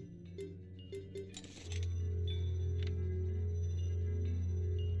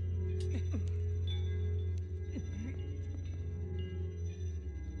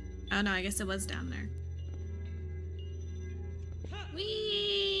 Oh no, I guess it was down there.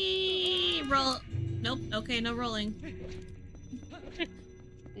 Whee! Roll. Nope. Okay, no rolling.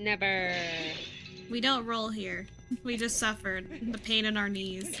 Never. We don't roll here. We just suffered the pain in our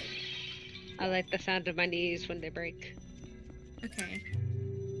knees. I like the sound of my knees when they break. Okay.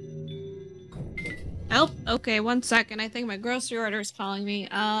 Oh, okay, 1 second. I think my grocery order is calling me.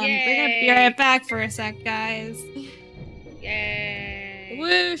 We're gonna be right back for a sec, guys. Yay!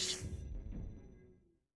 Whoosh!